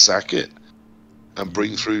team, perhaps sack it, and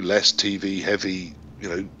bring through less TV heavy, you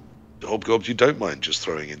know, hobgobs you don't mind just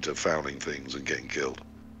throwing into fouling things and getting killed.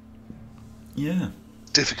 Yeah.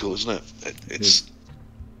 Difficult, isn't it? It's.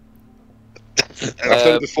 I've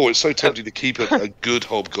said it before. It's so tempting to keep a good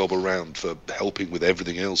hobgob around for helping with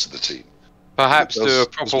everything else in the team. Perhaps do a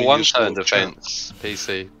proper one-turn defense,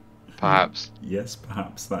 PC. Perhaps. Yes,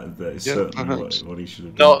 perhaps that is certainly what he should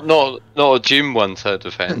have done. Not a Jim one-turn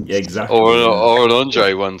defense. Yeah, exactly. Or an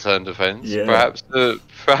Andriy one-turn defense. Yeah.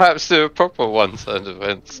 Perhaps do a proper one-turn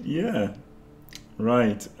defense. Yeah.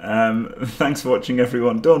 Right. Thanks for watching,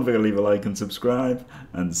 everyone. Don't forget to leave a like and subscribe,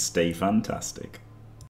 and stay fantastic.